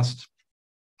the last,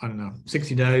 I don't know,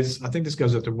 60 days. I think this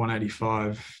goes up to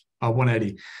 185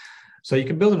 180. So you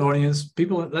can build an audience.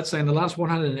 People, let's say in the last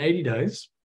 180 days,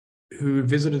 who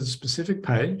visited a specific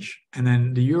page, and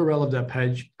then the URL of that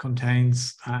page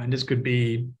contains, and this could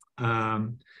be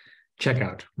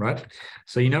checkout, right?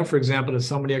 So, you know, for example, that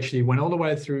somebody actually went all the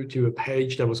way through to a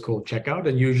page that was called checkout,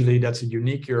 and usually that's a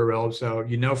unique URL. So,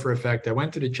 you know, for a fact, they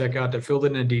went to the checkout, they filled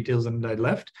in the details, and they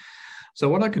left. So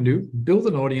what I can do, build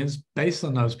an audience based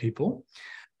on those people.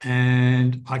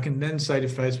 And I can then say to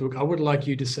Facebook, I would like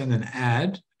you to send an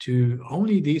ad to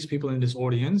only these people in this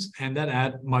audience. And that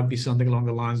ad might be something along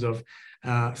the lines of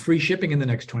free shipping in the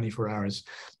next 24 hours.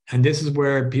 And this is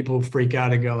where people freak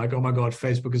out and go like, oh my God,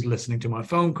 Facebook is listening to my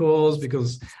phone calls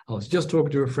because I was just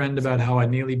talking to a friend about how I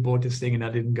nearly bought this thing and I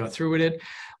didn't go through with it.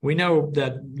 We know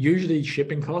that usually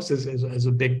shipping costs is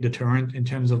a big deterrent in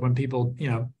terms of when people, you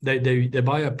know, they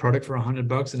buy a product for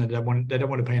 $100 and they don't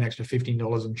want to pay an extra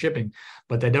 $15 in shipping,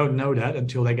 but they don't know that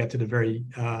until they get to the very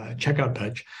checkout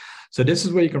page. So this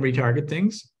is where you can retarget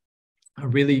things.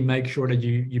 Really make sure that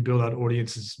you build out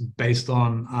audiences based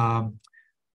on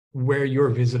where your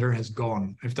visitor has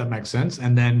gone, if that makes sense,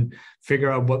 and then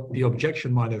figure out what the objection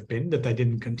might have been that they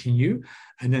didn't continue,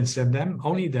 and then send them,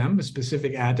 only them, a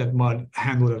specific ad that might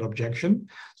handle that objection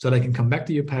so they can come back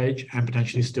to your page and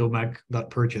potentially still make that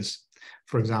purchase,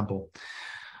 for example.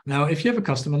 Now, if you have a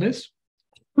customer list,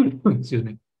 excuse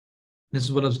me, this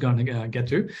is what I was going to get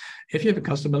to. If you have a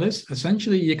customer list,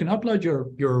 essentially you can upload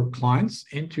your clients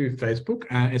into Facebook.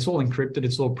 It's all encrypted,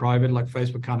 it's all private, like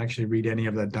Facebook can't actually read any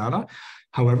of that data.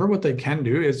 However, what they can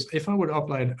do is if I would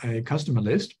upload a customer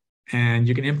list, and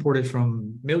you can import it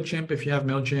from MailChimp if you have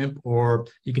MailChimp, or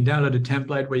you can download a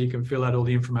template where you can fill out all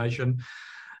the information.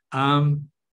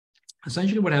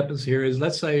 Essentially what happens here is,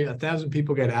 let's say 1,000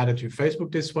 people get added to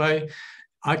Facebook this way.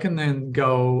 I can then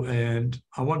go, and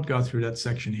I won't go through that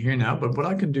section here now, but what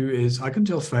I can do is I can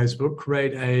tell Facebook,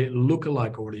 create a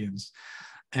lookalike audience.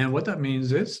 And what that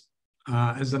means is,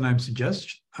 as the name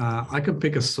suggests, I can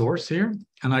pick a source here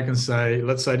and I can say,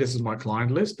 let's say this is my client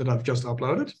list that I've just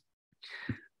uploaded.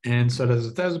 And so there's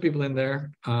 1,000 people in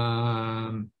there,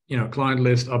 you know, client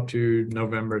list up to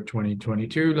November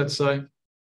 2022, let's say.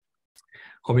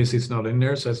 Obviously it's not in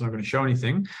there, so it's not going to show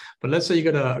anything. But let's say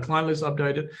you got a client list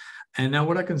updated. And now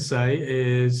what I can say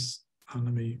is,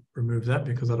 let me remove that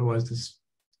because otherwise this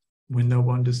window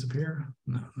won't disappear.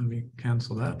 No, let me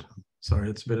cancel that. Sorry,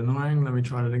 it's a bit annoying. Let me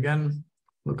try it again.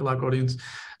 Lookalike audience.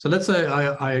 So let's say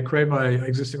I create my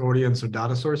existing audience or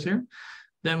data source here.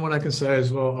 Then what I can say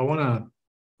is, well, I want to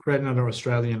create another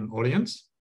Australian audience.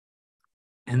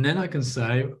 And then I can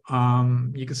say,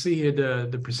 you can see here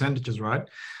the percentages, right?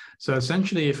 So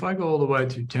essentially, if I go all the way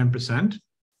to 10%,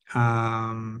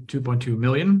 2.2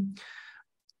 million.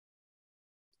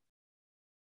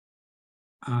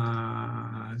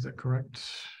 Is that correct?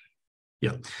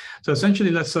 Yeah. So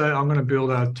essentially, let's say I'm going to build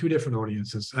out two different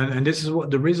audiences. And this is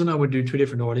what the reason I would do two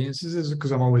different audiences is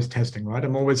because I'm always testing, right?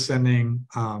 I'm always sending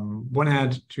one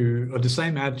ad to, or the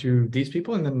same ad to these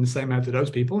people and then the same ad to those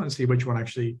people and see which one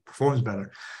actually performs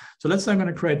better. So let's say I'm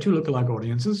going to create two lookalike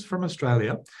audiences from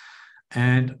Australia.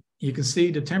 And you can see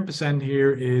the 10%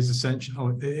 here is essentially,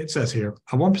 oh, it says here,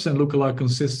 a 1% lookalike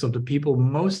consists of the people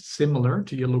most similar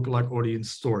to your lookalike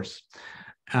audience source.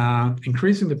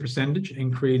 Increasing the percentage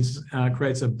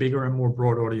creates a bigger and more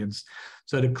broad audience.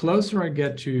 So the closer I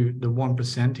get to the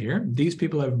 1% here, these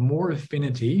people have more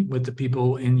affinity with the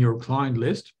people in your client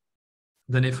list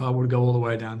than if I would go all the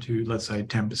way down to, let's say,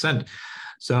 10%.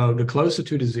 So the closer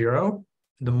to the zero,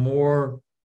 the more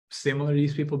similar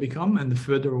these people become, and the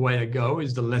further away I go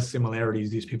is the less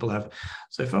similarities these people have.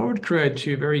 So if I would create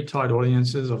two very tight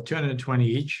audiences of 220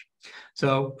 each,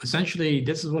 so essentially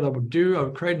this is what I would do. I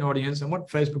would create an audience, and what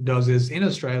Facebook does is in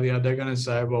Australia, they're going to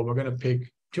say, well, we're going to pick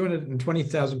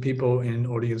 220,000 people in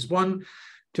audience 1,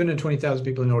 220,000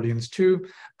 people in audience 2,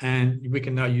 and we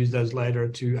can now use those later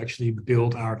to actually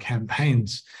build our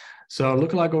campaigns. So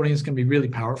lookalike audience can be really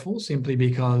powerful simply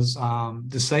because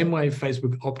the same way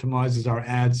Facebook optimizes our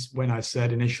ads, when I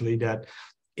said initially that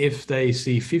if they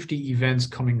see 50 events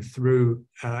coming through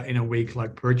in a week,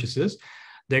 like purchases,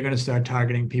 they're going to start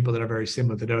targeting people that are very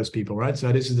similar to those people, right? So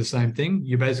this is the same thing.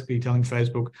 You're basically telling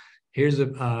Facebook, here's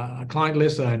a client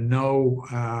list that I know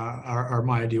are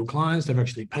my ideal clients. They've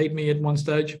actually paid me at one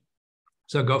stage.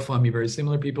 So go find me very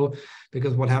similar people,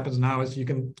 because what happens now is you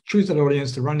can choose that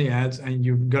audience to run the ads and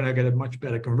you're going to get a much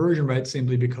better conversion rate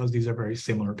simply because these are very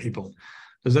similar people.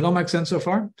 Does that all make sense so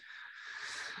far?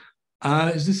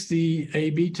 Is this the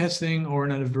A/B testing or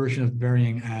another version of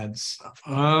varying ads?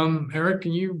 Eric,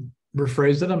 can you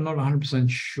rephrase that. I'm not 100%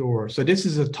 sure. So this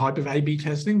is a type of A/B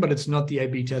testing, but it's not the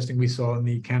A/B testing we saw in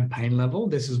the campaign level.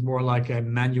 This is more like a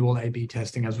manual A/B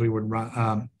testing as we would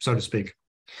run, so to speak.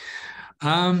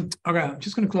 Okay, I'm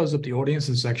just going to close up the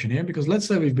audiences section here because let's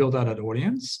say we've built out an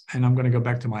audience and I'm going to go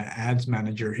back to my ads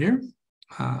manager here.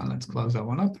 Let's close that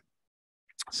one up.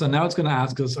 So now it's going to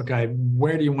ask us, okay,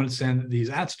 where do you want to send these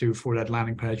ads to for that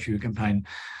landing page for your campaign?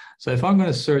 So if I'm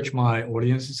going to search my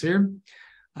audiences here,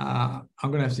 I'm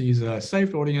going to have to use a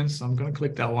saved audience. I'm going to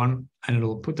click that one and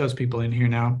it'll put those people in here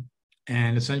now.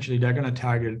 And essentially they're going to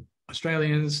target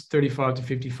Australians 35 to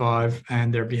 55,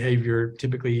 and their behavior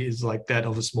typically is like that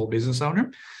of a small business owner.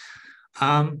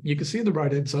 You can see on the right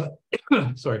hand side,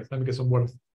 sorry, let me get some water.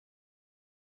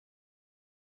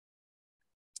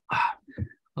 I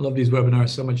love these webinars,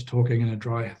 so much talking and a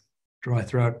dry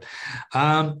throat.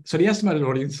 So the estimated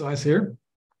audience size here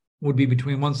would be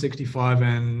between 165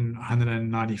 and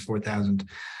 194,000.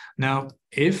 Now,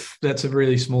 if that's a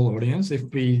really small audience, if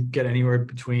we get anywhere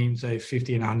between say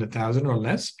 50 and 100,000 or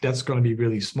less, that's going to be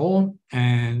really small.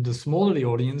 And the smaller the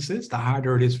audience is, the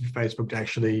harder it is for Facebook to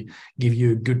actually give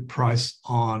you a good price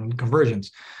on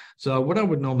conversions. So what I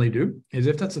would normally do is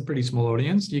if that's a pretty small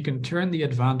audience, you can turn the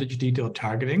advantage detailed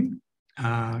targeting,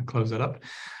 close that up.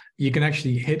 You can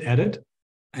actually hit edit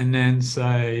and then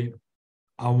say,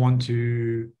 I want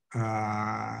to,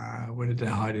 where did I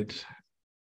hide it?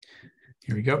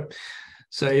 Here we go.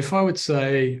 So if I would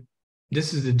say,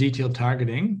 this is the detailed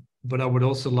targeting, but I would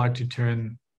also like to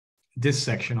turn this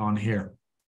section on here.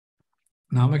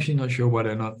 Now, I'm actually not sure why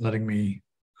they're not letting me,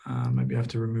 maybe I have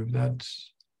to remove that.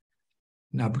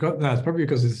 No, because that's probably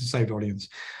because it's a saved audience.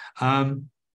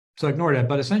 So ignore that.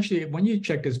 But essentially, when you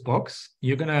check this box,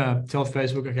 you're going to tell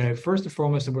Facebook, okay, first and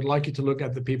foremost, I would like you to look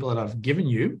at the people that I've given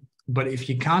you. But if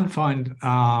you can't find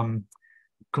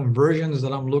conversions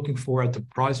that I'm looking for at the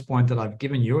price point that I've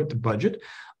given you at the budget,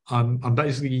 I'm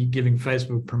basically giving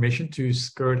Facebook permission to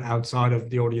skirt outside of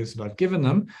the audience that I've given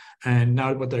them. And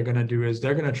now what they're going to do is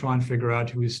they're going to try and figure out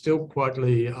who is still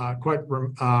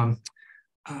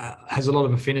has a lot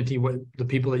of affinity with the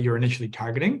people that you're initially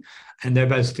targeting, and they're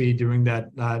basically doing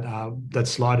that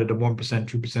slide at a 1%, 2%,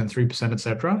 3%,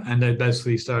 etc. And they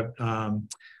basically start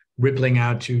rippling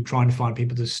out to trying to find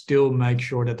people to still make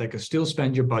sure that they can still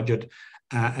spend your budget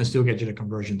and still get you the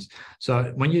conversions.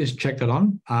 So when you just check that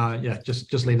on, yeah,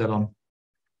 just leave that on.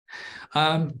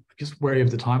 Just wary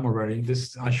of the time already.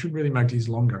 I should really make these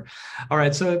longer. All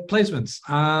right, so placements.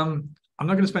 I'm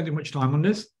not going to spend too much time on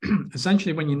this.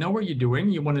 Essentially, when you know what you're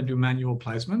doing, you want to do manual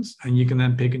placements, and you can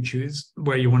then pick and choose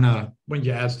where you want to, when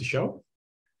your ads to show.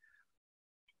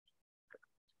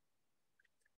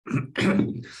 That's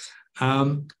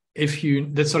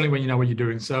only when you know what you're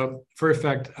doing. So for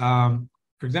effect,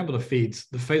 for example, the feeds,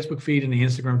 the Facebook feed and the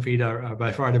Instagram feed are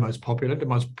by far the most popular, the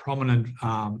most prominent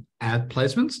ad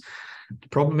placements. The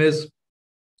problem is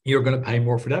you're going to pay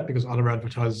more for that because other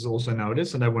advertisers also know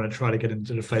this and they want to try to get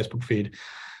into the Facebook feed.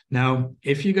 Now,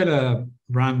 if you're going to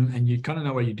run and you kind of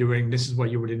know what you're doing, this is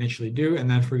what you would initially do. And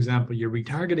then, for example, you're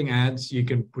retargeting ads, you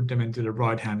can put them into the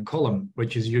right-hand column,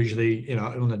 which is usually,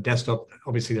 on the desktop,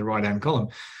 obviously the right-hand column.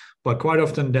 But quite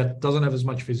often that doesn't have as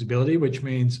much visibility, which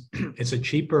means it's a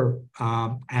cheaper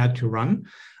ad to run.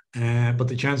 But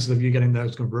the chances of you getting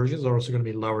those conversions are also going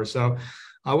to be lower. So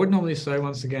I would normally say,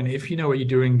 once again, if you know what you're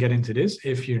doing, get into this.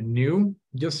 If you're new,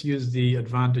 just use the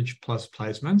advantage plus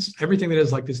placements. Everything that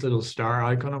is like this little star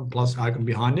icon or plus icon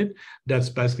behind it, that's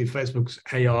basically Facebook's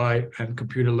AI and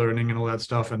computer learning and all that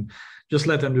stuff. And just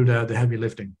let them do the heavy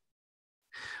lifting.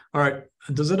 All right.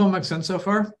 Does that all make sense so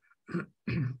far?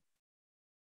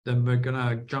 Then we're going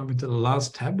to jump into the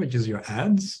last tab, which is your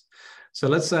ads. So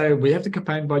let's say we have the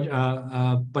campaign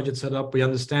budget set up. We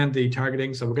understand the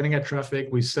targeting. So we're going to get traffic.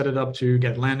 We set it up to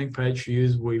get landing page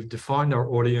views. We've defined our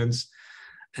audience.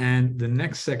 And the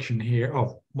next section here,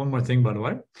 oh, one more thing, by the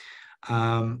way.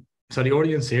 So the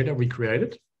audience here that we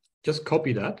created, just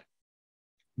copy that,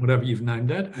 whatever you've named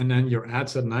that. And then your ad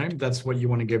set name, that's what you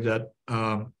want to give that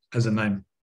as a name.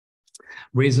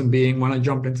 Reason being, when I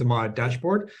jump into my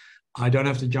dashboard, I don't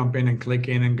have to jump in and click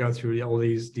in and go through all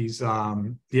the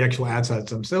actual ad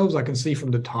sets themselves. I can see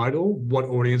from the title what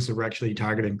audience we're actually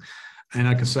targeting. And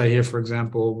I can say here, for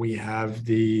example, we have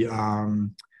the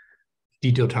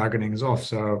detailed targeting is off.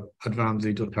 So advanced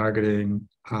detailed targeting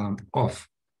off.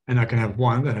 And I can have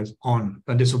one that has on.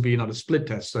 And this will be another split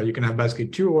test. So you can have basically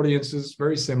two audiences,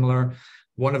 very similar.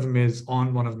 One of them is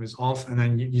on, one of them is off. And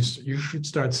then you should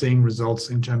start seeing results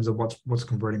in terms of what's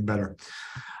converting better.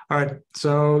 All right,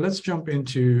 so let's jump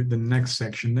into the next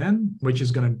section then, which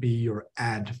is going to be your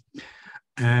ad.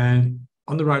 And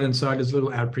on the right-hand side, there's a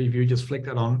little ad preview. Just flick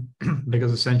that on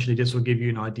because essentially this will give you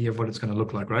an idea of what it's going to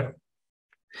look like, right?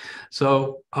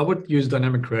 So I would use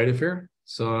dynamic creative here.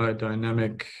 So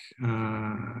dynamic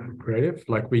creative,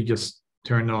 like we just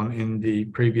turned on in the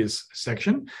previous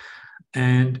section.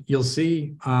 And you'll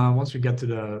see once we get to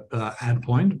the ad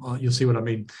point, you'll see what I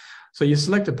mean. So you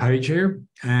select a page here,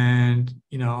 and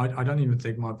I don't even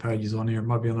think my page is on here. It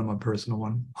might be on my personal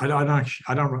one. I don't.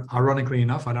 Ironically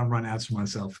enough, I don't run ads for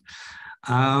myself.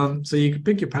 So you can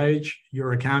pick your page,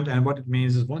 your account, and what it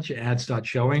means is once your ads start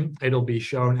showing, it'll be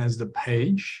shown as the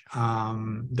page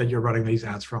that you're running these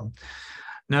ads from.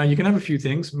 Now you can have a few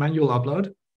things: manual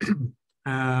upload.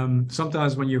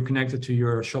 Sometimes when you're connected to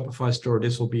your Shopify store,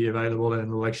 this will be available and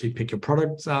it'll actually pick your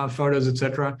product photos,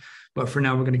 etc. But for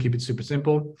now, we're going to keep it super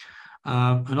simple.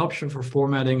 An option for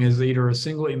formatting is either a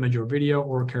single image or video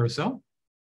or a carousel.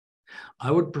 I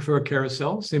would prefer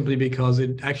carousel simply because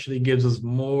it actually gives us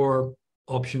more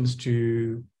options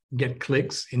to get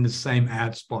clicks in the same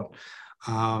ad spot.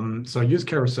 So use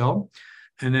carousel.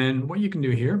 And then what you can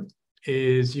do here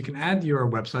is you can add your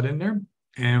website in there.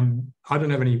 And I don't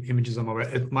have any images on my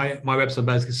website. My website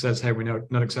basically says, hey, we're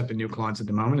not accepting new clients at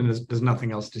the moment, and there's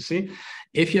nothing else to see.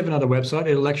 If you have another website,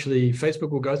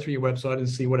 Facebook will go through your website and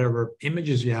see whatever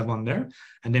images you have on there,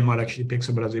 and they might actually pick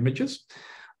some of those images.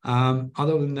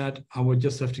 Other than that, I would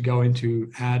just have to go into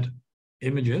add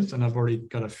images, and I've already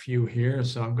got a few here.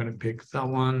 So I'm going to pick that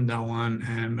one,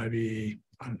 and maybe,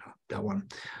 I don't know, that one.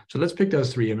 So let's pick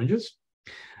those 3 images.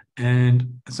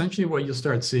 And essentially what you'll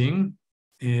start seeing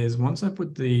is once I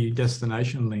put the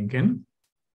destination link in,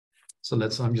 so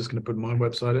I'm just going to put my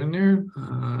website in there,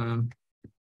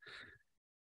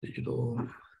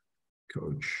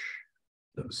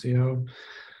 digitalcoach.co.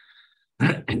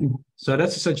 So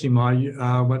that's essentially my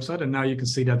website. And now you can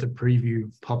see that the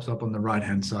preview pops up on the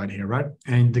right-hand side here, right?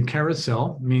 And the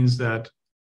carousel means that,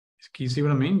 can you see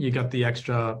what I mean? You got the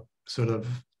extra sort of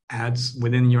ads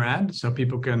within your ad, so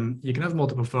you can have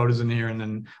multiple photos in here and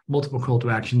then multiple call to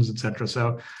actions, etc.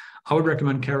 So I would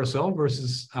recommend carousel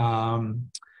versus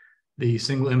the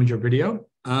single image or video.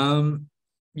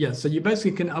 Yeah, so you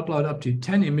basically can upload up to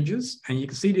 10 images, and you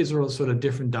can see these are all sort of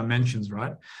different dimensions,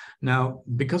 right? Now,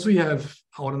 because we have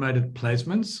automated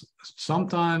placements,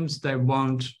 sometimes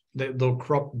they'll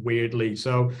crop weirdly.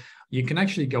 So you can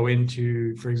actually go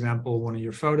into, for example, one of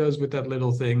your photos with that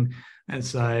little thing and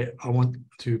say, I want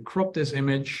to crop this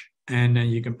image. And then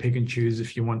you can pick and choose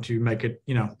if you want to make it,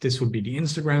 this would be the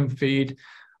Instagram feed,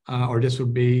 or this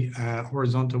would be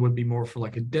horizontal would be more for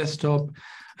like a desktop,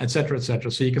 et cetera, et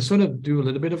cetera. So you can sort of do a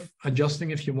little bit of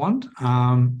adjusting if you want.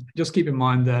 Just keep in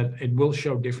mind that it will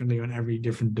show differently on every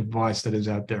different device that is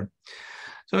out there.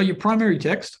 So your primary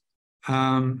text,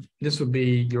 this would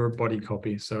be your body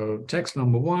copy. So text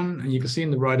number 1, and you can see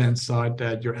in the right-hand side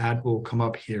that your ad will come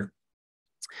up here.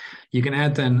 You can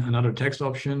add then another text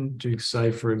option to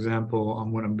say, for example,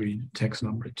 I'm going to be text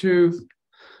number 2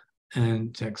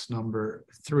 and text number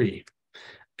 3.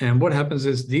 And what happens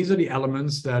is these are the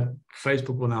elements that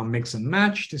Facebook will now mix and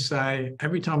match to say,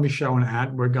 every time we show an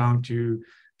ad, we're going to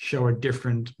show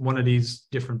one of these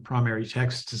different primary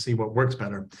texts to see what works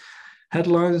better.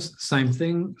 Headlines, same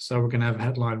thing. So we're going to have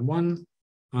headline 1.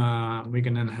 We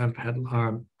can then have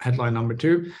headline number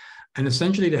 2. And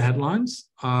essentially the headlines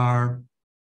are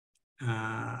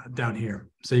down here.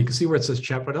 So you can see where it says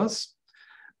chat with us.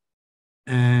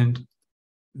 And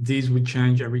these would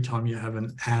change every time you have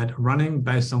an ad running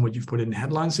based on what you've put in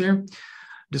headlines here.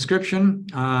 Description,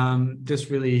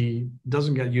 this really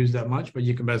doesn't get used that much, but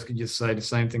you can basically just say the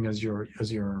same thing as your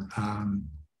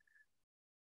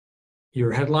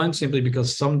headline, simply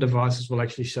because some devices will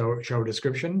actually show a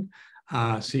description.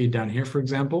 See it down here, for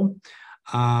example,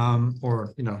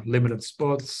 or limited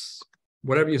spots,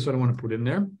 whatever you sort of want to put in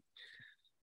there.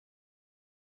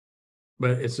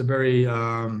 But it's a very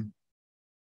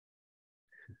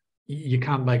you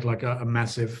can't make like a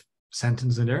massive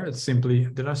sentence in there. It's simply,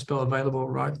 did I spell available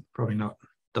right? Probably not.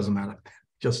 Doesn't matter.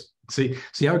 Just see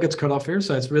how it gets cut off here.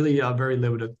 So it's really a very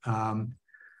limited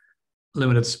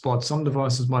spot. Some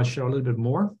devices might show a little bit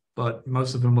more, but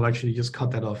most of them will actually just cut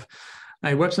that off.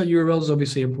 Now, website URL is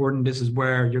obviously important. This is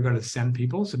where you're going to send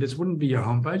people. So this wouldn't be your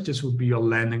homepage. This would be your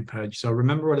landing page. So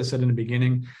remember what I said in the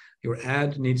beginning. Your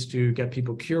ad needs to get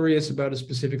people curious about a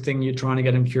specific thing you're trying to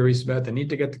get them curious about. They need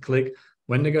to get the click.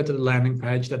 When they go to the landing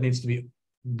page, that needs to be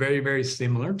very, very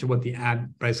similar to what the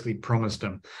ad basically promised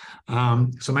them.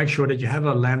 So make sure that you have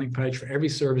a landing page for every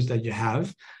service that you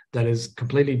have that is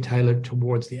completely tailored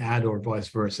towards the ad or vice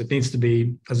versa. It needs to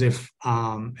be as if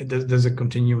there's a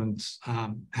continuance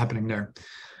happening there.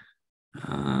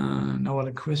 No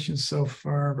other questions so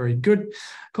far. Very good.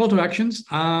 Call to actions.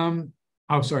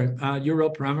 Oh, sorry,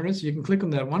 URL parameters. You can click on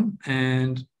that one,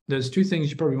 and there's two things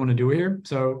you probably want to do here.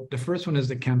 So the first one is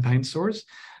the campaign source.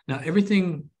 Now,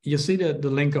 everything you see the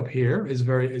link up here is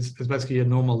basically a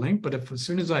normal link, but as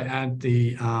soon as I add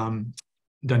the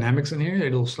dynamics in here,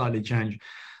 it'll slightly change.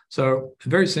 So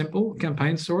very simple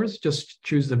campaign source. Just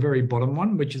choose the very bottom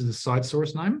one, which is the site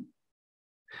source name.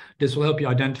 This will help you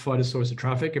identify the source of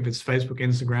traffic if it's Facebook,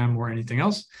 Instagram, or anything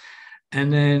else.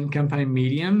 And then campaign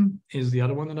medium is the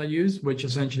other one that I use, which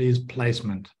essentially is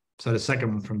placement. So the second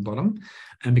one from the bottom.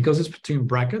 And because it's between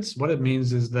brackets, what it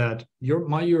means is that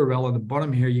my URL on the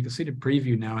bottom here, you can see the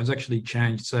preview now has actually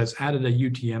changed. So it's added a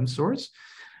UTM source.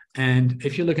 And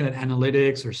if you're looking at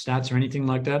analytics or stats or anything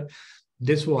like that,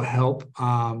 this will help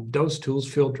those tools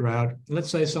filter out. Let's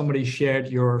say somebody shared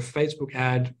your Facebook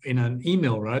ad in an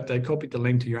email, right? They copied the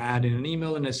link to your ad in an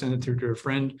email and they send it through to a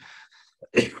friend.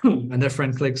 And their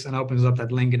friend clicks and opens up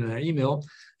that link in their email.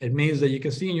 It means that you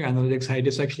can see in your analytics, hey,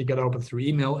 this actually got opened through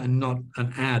email and not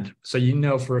an ad. So you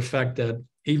know for a fact that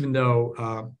even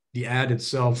though the ad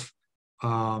itself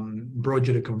brought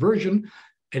you the conversion,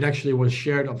 it actually was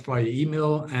shared up via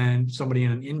email and somebody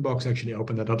in an inbox actually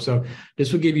opened that up. So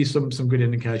this will give you some good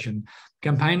indication.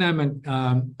 Campaign name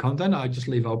and content, I just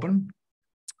leave open.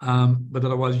 But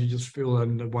otherwise you just fill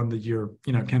in the one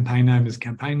that campaign name is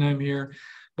campaign name here.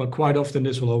 But quite often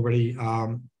this will already,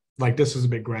 this is a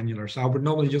bit granular. So I would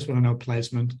normally just want to know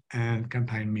placement and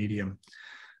campaign medium.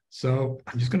 So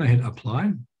I'm just going to hit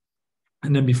apply.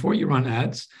 And then before you run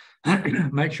ads,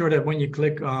 make sure that when you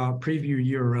click preview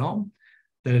URL,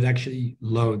 that it actually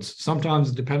loads.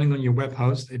 Sometimes, depending on your web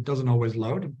host, it doesn't always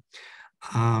load.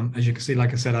 As you can see,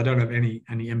 like I said, I don't have any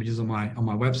images on my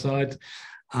website,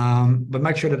 but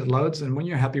make sure that it loads. And when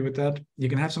you're happy with that, you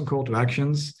can have some call to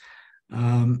actions.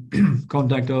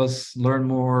 Contact us, learn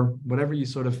more, whatever you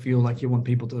sort of feel like you want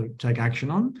people to take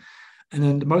action on. And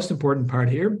then the most important part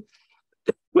here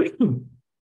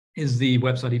is the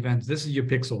website events. This is your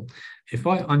pixel. If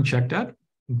I uncheck that,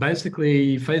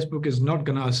 basically Facebook is not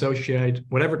going to associate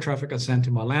whatever traffic I send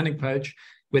to my landing page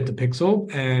with the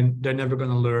pixel, and they're never going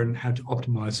to learn how to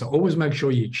optimize. So always make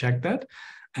sure you check that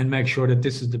and make sure that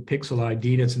this is the pixel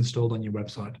ID that's installed on your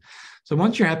website. So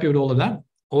once you're happy with all of that,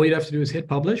 all you'd have to do is hit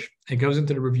publish. It goes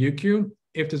into the review queue.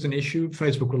 If there's an issue,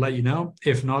 Facebook will let you know.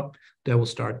 If not, they will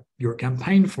start your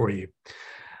campaign for you.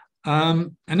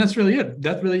 And that's really it.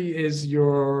 That really is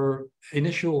your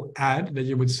initial ad that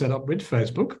you would set up with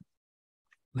Facebook.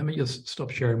 Let me just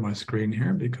stop sharing my screen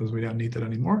here because we don't need that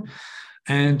anymore.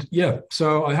 And yeah,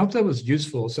 so I hope that was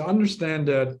useful. So understand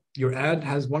that your ad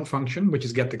has one function, which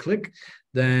is get the click,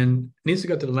 then it needs to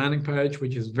go to the landing page,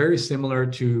 which is very similar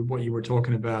to what you were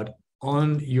talking about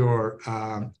on your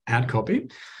ad copy.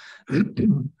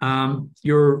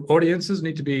 Your audiences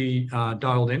need to be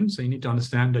dialed in. So you need to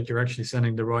understand that you're actually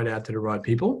sending the right ad to the right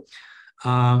people.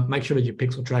 Make sure that your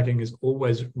pixel tracking is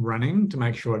always running to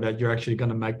make sure that you're actually going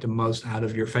to make the most out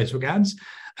of your Facebook ads,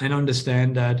 and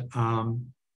understand that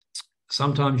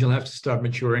sometimes you'll have to start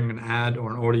maturing an ad or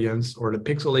an audience or the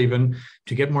pixel even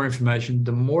to get more information.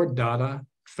 The more data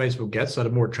Facebook gets, so the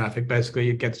more traffic basically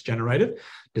it gets generated,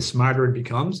 the smarter it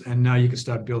becomes. And now you can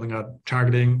start building out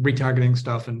targeting, retargeting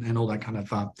stuff and all that kind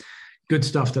of good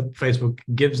stuff that Facebook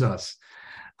gives us.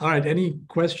 All right, any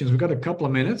questions? We've got a couple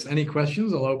of minutes. Any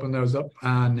questions? I'll open those up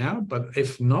now, but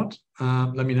if not,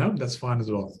 let me know. That's fine as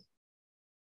well.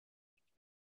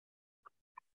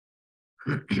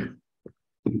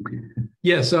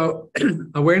 Yeah, so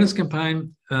awareness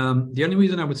campaign. The only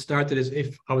reason I would start it is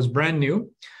if I was brand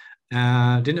new,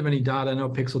 didn't have any data, no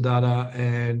pixel data,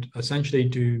 and essentially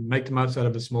to make the most out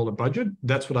of a smaller budget,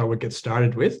 that's what I would get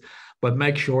started with. But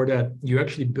make sure that you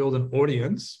actually build an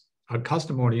audience, a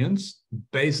custom audience,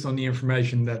 based on the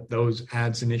information that those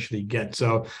ads initially get.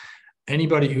 So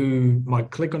anybody who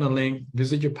might click on a link,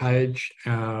 visit your page,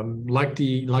 like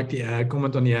the ad,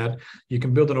 comment on the ad, you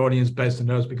can build an audience based on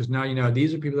those, because now you know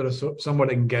these are people that are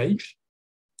somewhat engaged.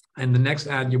 And the next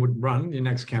ad you would run, your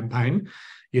next campaign,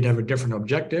 you'd have a different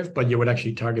objective, but you would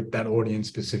actually target that audience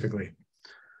specifically.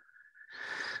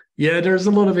 Yeah, there's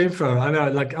a lot of info. I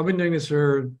know, like I've been doing this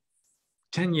for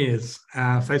 10 years,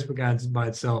 Facebook ads by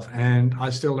itself, and I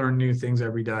still learn new things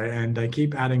every day, and they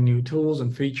keep adding new tools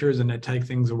and features and they take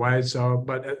things away. So,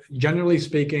 but generally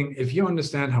speaking, if you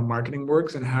understand how marketing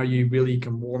works and how you really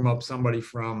can warm up somebody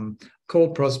from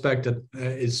cold prospect that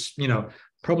is,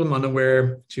 problem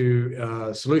unaware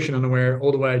to solution unaware,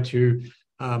 all the way to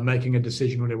making a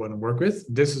decision who they want to work with.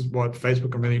 This is what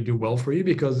Facebook can really do well for you,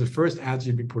 because the first ads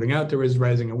you'd be putting out there is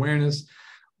raising awareness.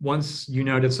 Once you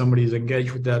know that somebody is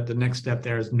engaged with that, the next step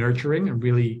there is nurturing and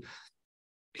really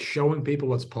showing people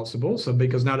what's possible. So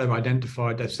because now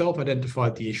they've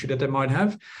self-identified the issue that they might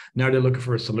have. Now they're looking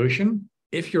for a solution.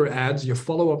 If your ads, your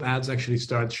follow-up ads actually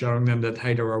start showing them that,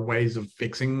 hey, there are ways of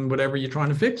fixing whatever you're trying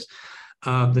to fix.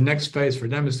 The next phase for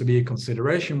them is to be a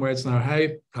consideration where it's now,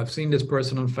 hey, I've seen this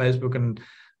person on Facebook and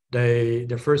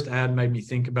their first ad made me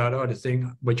think about, the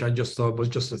thing which I just thought was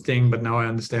just a thing, but now I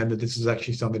understand that this is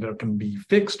actually something that can be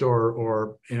fixed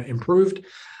or improved.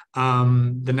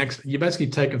 The next, you basically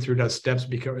take them through those steps,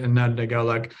 because, and then they go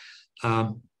like,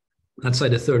 let's say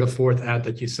the third or fourth ad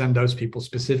that you send those people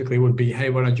specifically would be, hey,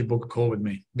 why don't you book a call with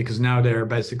me? Because now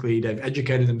they've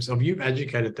educated themselves. You've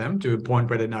educated them to a point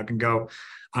where they now can go,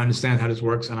 I understand how this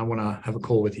works and I want to have a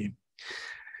call with you.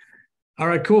 All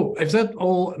right, cool. If that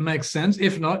all makes sense,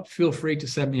 if not, feel free to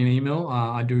send me an email.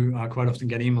 I do quite often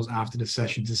get emails after the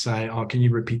session to say, oh, can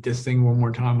you repeat this thing one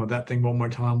more time or that thing one more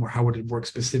time, or how would it work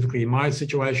specifically in my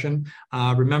situation?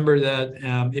 Remember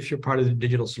that if you're part of the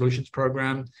digital solutions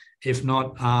program, if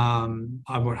not,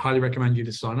 I would highly recommend you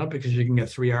to sign up, because you can get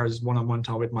 3 hours one-on-one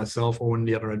time with myself or one of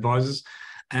the other advisors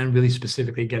and really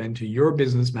specifically get into your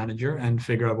business manager and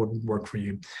figure out what would work for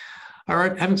you. All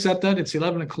right. Having said that, it's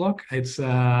 11 o'clock. It's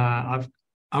I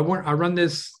run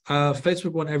this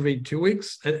Facebook one every 2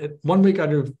 weeks. 1 week I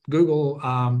do Google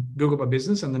My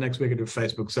Business, and the next week I do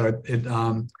Facebook. So it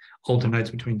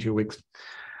alternates between 2 weeks.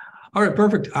 All right,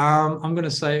 perfect. I'm going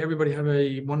to say everybody have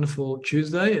a wonderful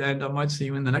Tuesday, and I might see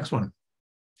you in the next one.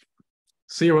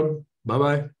 See you. Bye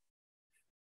bye.